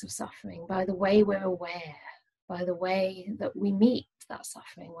effects of suffering by the way we're aware, by the way that we meet that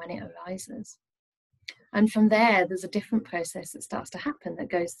suffering when it arises. And from there, there's a different process that starts to happen that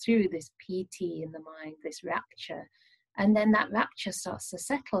goes through this piti in the mind, this rapture. And then that rapture starts to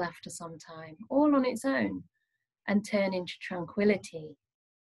settle after some time, all on its own, and turn into tranquility,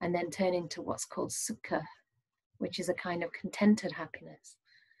 and then turn into what's called sukha, which is a kind of contented happiness.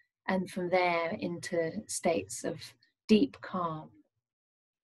 And from there into states of deep calm.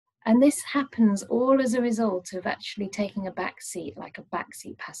 And this happens all as a result of actually taking a back seat, like a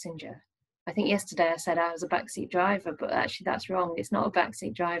backseat passenger. I think yesterday I said I was a backseat driver, but actually that's wrong. It's not a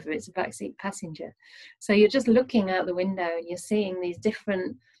backseat driver, it's a backseat passenger. So you're just looking out the window and you're seeing these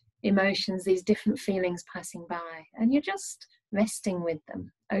different emotions, these different feelings passing by, and you're just resting with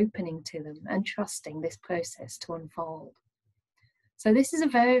them, opening to them, and trusting this process to unfold. So this is a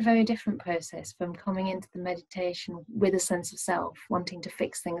very, very different process from coming into the meditation with a sense of self, wanting to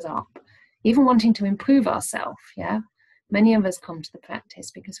fix things up, even wanting to improve ourselves, yeah? Many of us come to the practice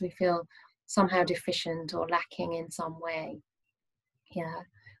because we feel somehow deficient or lacking in some way, yeah?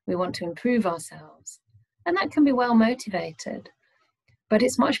 We want to improve ourselves, and that can be well motivated, but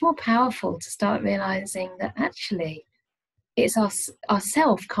it's much more powerful to start realizing that actually it's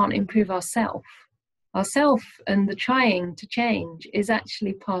ourself can't improve ourself. Ourself and the trying to change is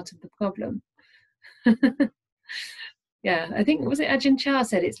actually part of the problem. Yeah, I think, was it Ajahn Chah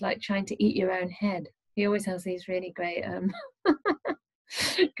said it's like trying to eat your own head. He always has these really great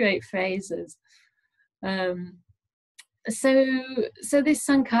great phrases. So this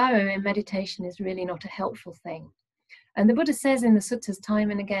sankhara in meditation is really not a helpful thing. And the Buddha says in the suttas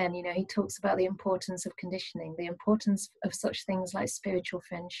time and again, you know, he talks about the importance of conditioning, the importance of such things like spiritual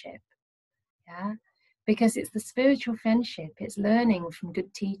friendship. Yeah, because it's the spiritual friendship, it's learning from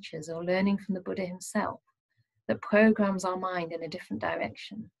good teachers or learning from the Buddha himself that programs our mind in a different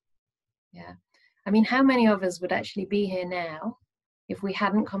direction. Yeah, I mean, how many of us would actually be here now if we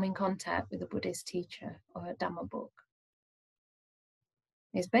hadn't come in contact with a Buddhist teacher or a Dhamma book?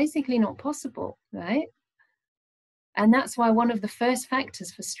 It's basically not possible, right? And that's why one of the first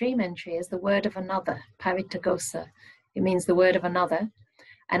factors for stream entry is the word of another, paritagosa. It means the word of another.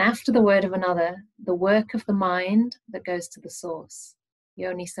 And after the word of another, the work of the mind that goes to the source,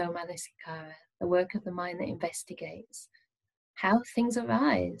 yoniso manasikara, the work of the mind that investigates how things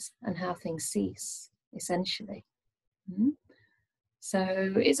arise and how things cease, essentially.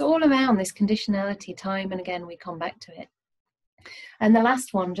 So it's all around this conditionality. Time and again, we come back to it. And the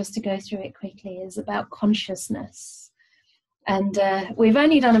last one, just to go through it quickly, is about consciousness. And we've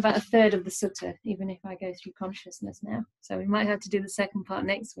only done about a third of the sutta, even if I go through consciousness now. So we might have to do the second part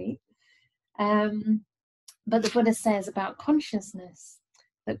next week. But the Buddha says about consciousness,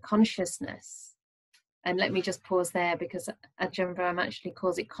 that consciousness, and let me just pause there because Ajahn Brahm actually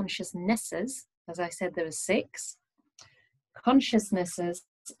calls it consciousnesses. As I said, there are 6. Consciousnesses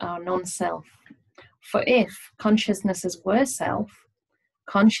are non-self. For if consciousnesses were self,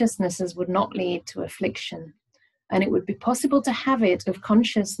 consciousnesses would not lead to affliction. And it would be possible to have it of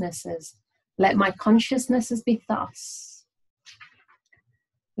consciousnesses. Let my consciousnesses be thus.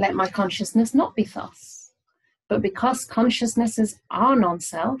 Let my consciousness not be thus. But because consciousnesses are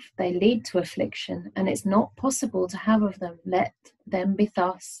non-self, they lead to affliction, and it's not possible to have of them. Let them be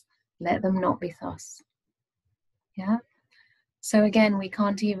thus. Let them not be thus. Yeah? So again, we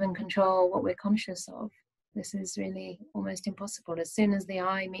can't even control what we're conscious of. This is really almost impossible. As soon as the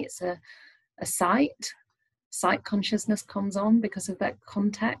eye meets a sight consciousness comes on. Because of that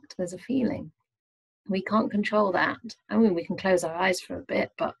contact, there's a feeling. We can't control that. I mean, we can close our eyes for a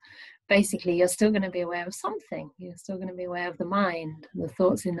bit, but basically you're still going to be aware of something. You're still going to be aware of the mind, the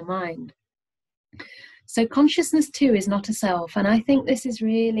thoughts in the mind. So consciousness too is not a self. And I think this is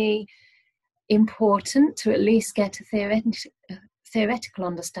really important to at least get a theoretical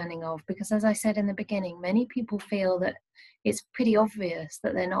understanding of, because as I said in the beginning, many people feel that it's pretty obvious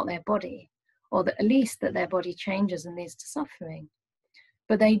that they're not their body, or that at least that their body changes and leads to suffering.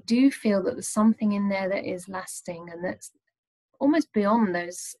 But they do feel that there's something in there that is lasting and that's almost beyond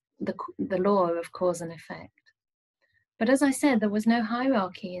the law of cause and effect. But as I said, there was no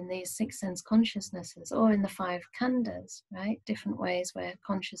hierarchy in these six sense consciousnesses or in the five khandas, right? Different ways where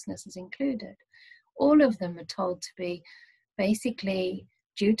consciousness is included. All of them are told to be basically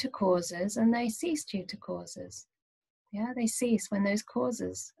due to causes, and they cease due to causes. Yeah, they cease when those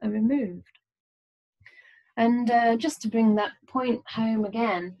causes are removed. And just to bring that point home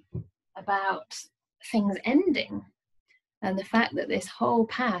again about things ending and the fact that this whole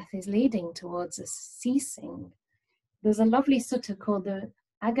path is leading towards a ceasing, there's a lovely sutta called the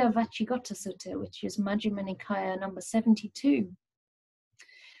Agavachigota Sutta, which is Majjhima Nikaya number 72.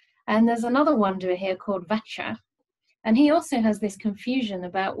 And there's another wanderer here called Vacha, and he also has this confusion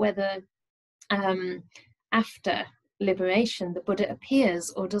about whether after liberation the Buddha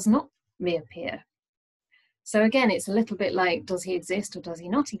appears or does not reappear. So again, it's a little bit like, does he exist or does he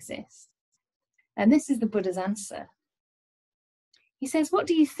not exist? And this is the Buddha's answer. He says, what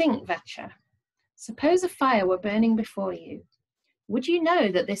do you think, Vacha? Suppose a fire were burning before you. Would you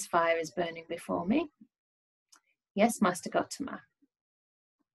know that this fire is burning before me? Yes, Master Gautama.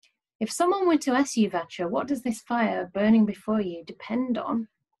 If someone were to ask you, Vacha, what does this fire burning before you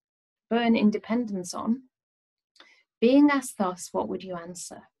burn in dependence on? Being asked thus, what would you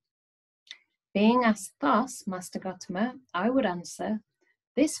answer? Being asked thus, Master Gautama, I would answer,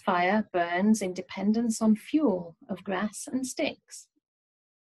 this fire burns in dependence on fuel of grass and sticks.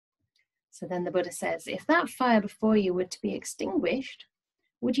 So then the Buddha says, if that fire before you were to be extinguished,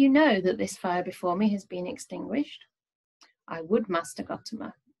 would you know that this fire before me has been extinguished? I would, Master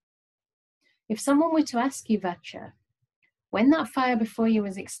Gautama. If someone were to ask you, Vacha, when that fire before you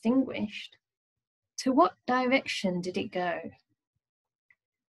was extinguished, to what direction did it go?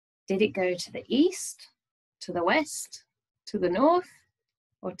 Did it go to the east, to the west, to the north,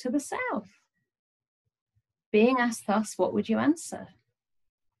 or to the south? Being asked thus, what would you answer?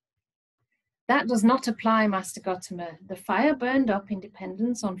 That does not apply, Master Gautama. The fire burned up in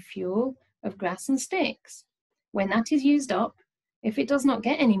dependence on fuel of grass and sticks. When that is used up, if it does not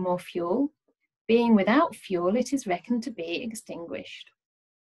get any more fuel, being without fuel, it is reckoned to be extinguished.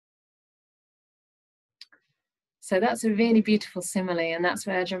 So that's a really beautiful simile, and that's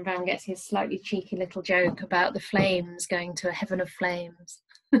where Ajahn Brahm gets his slightly cheeky little joke about the flames going to a heaven of flames.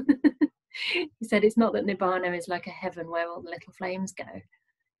 He said it's not that Nibbana is like a heaven where all the little flames go.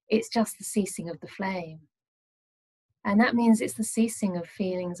 It's just the ceasing of the flame. And that means it's the ceasing of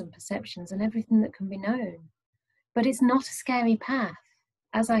feelings and perceptions and everything that can be known. But it's not a scary path.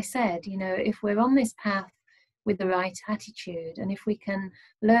 As I said, you know, if we're on this path with the right attitude, and if we can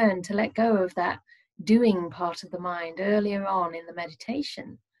learn to let go of that doing part of the mind earlier on in the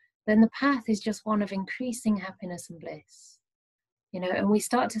meditation, then the path is just one of increasing happiness and bliss. You know, and we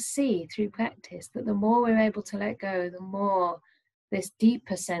start to see through practice that the more we're able to let go, the more this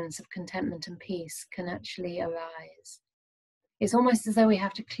deeper sense of contentment and peace can actually arise. It's almost as though we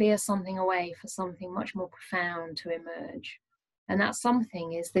have to clear something away for something much more profound to emerge. And that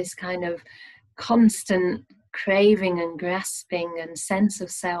something is this kind of constant craving and grasping and sense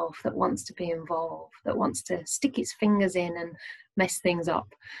of self that wants to be involved, that wants to stick its fingers in and mess things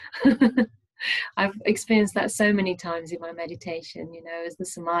up. I've experienced that so many times in my meditation, you know, as the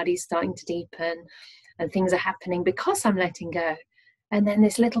samadhi is starting to deepen and things are happening because I'm letting go. And then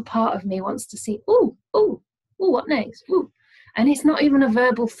this little part of me wants to see, ooh, what next? Ooh. And it's not even a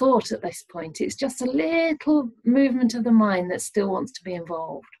verbal thought at this point. It's just a little movement of the mind that still wants to be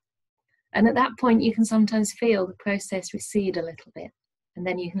involved. And at that point, you can sometimes feel the process recede a little bit, and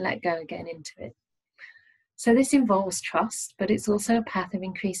then you can let go again into it. So this involves trust, but it's also a path of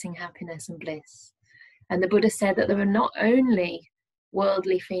increasing happiness and bliss. And the Buddha said that there are not only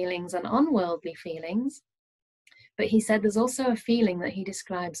worldly feelings and unworldly feelings, but he said there's also a feeling that he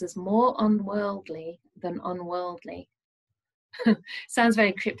describes as more unworldly than unworldly. Sounds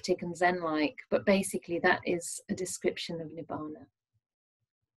very cryptic and Zen-like, but basically that is a description of Nibbana.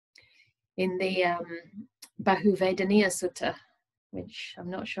 In the Bahuvedaniya Sutta, which I'm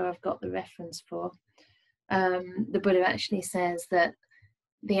not sure I've got the reference for, the Buddha actually says that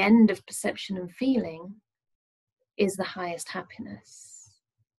the end of perception and feeling is the highest happiness.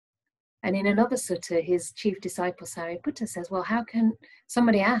 And in another sutta, his chief disciple Sariputta says, well, how can,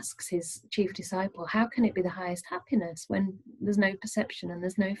 somebody asks his chief disciple, how can it be the highest happiness when there's no perception and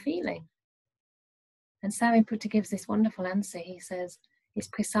there's no feeling? And Sariputta gives this wonderful answer. He says, it's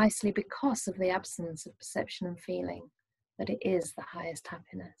precisely because of the absence of perception and feeling that it is the highest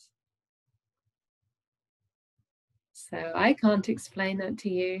happiness. So I can't explain that to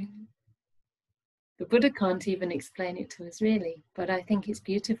you. The Buddha can't even explain it to us, really. But I think it's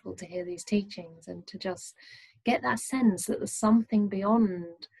beautiful to hear these teachings and to just get that sense that there's something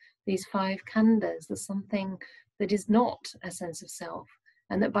beyond these 5 khandhas. There's something that is not a sense of self.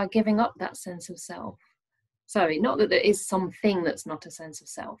 And that by giving up that sense of self, sorry, not that there is something that's not a sense of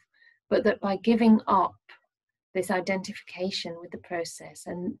self, but that by giving up this identification with the process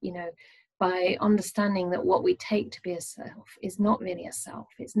and, you know, by understanding that what we take to be a self is not really a self,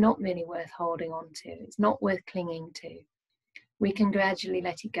 it's not really worth holding on to, it's not worth clinging to, we can gradually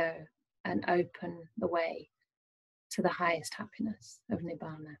let it go and open the way to the highest happiness of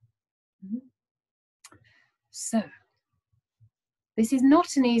Nibbana. So, this is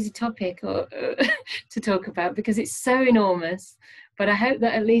not an easy topic to talk about because it's so enormous, but I hope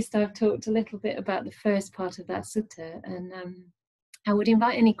that at least I've talked a little bit about the first part of that sutta, and I would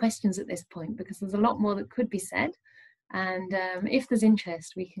invite any questions at this point because there's a lot more that could be said, and if there's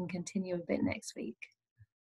interest we can continue a bit next week.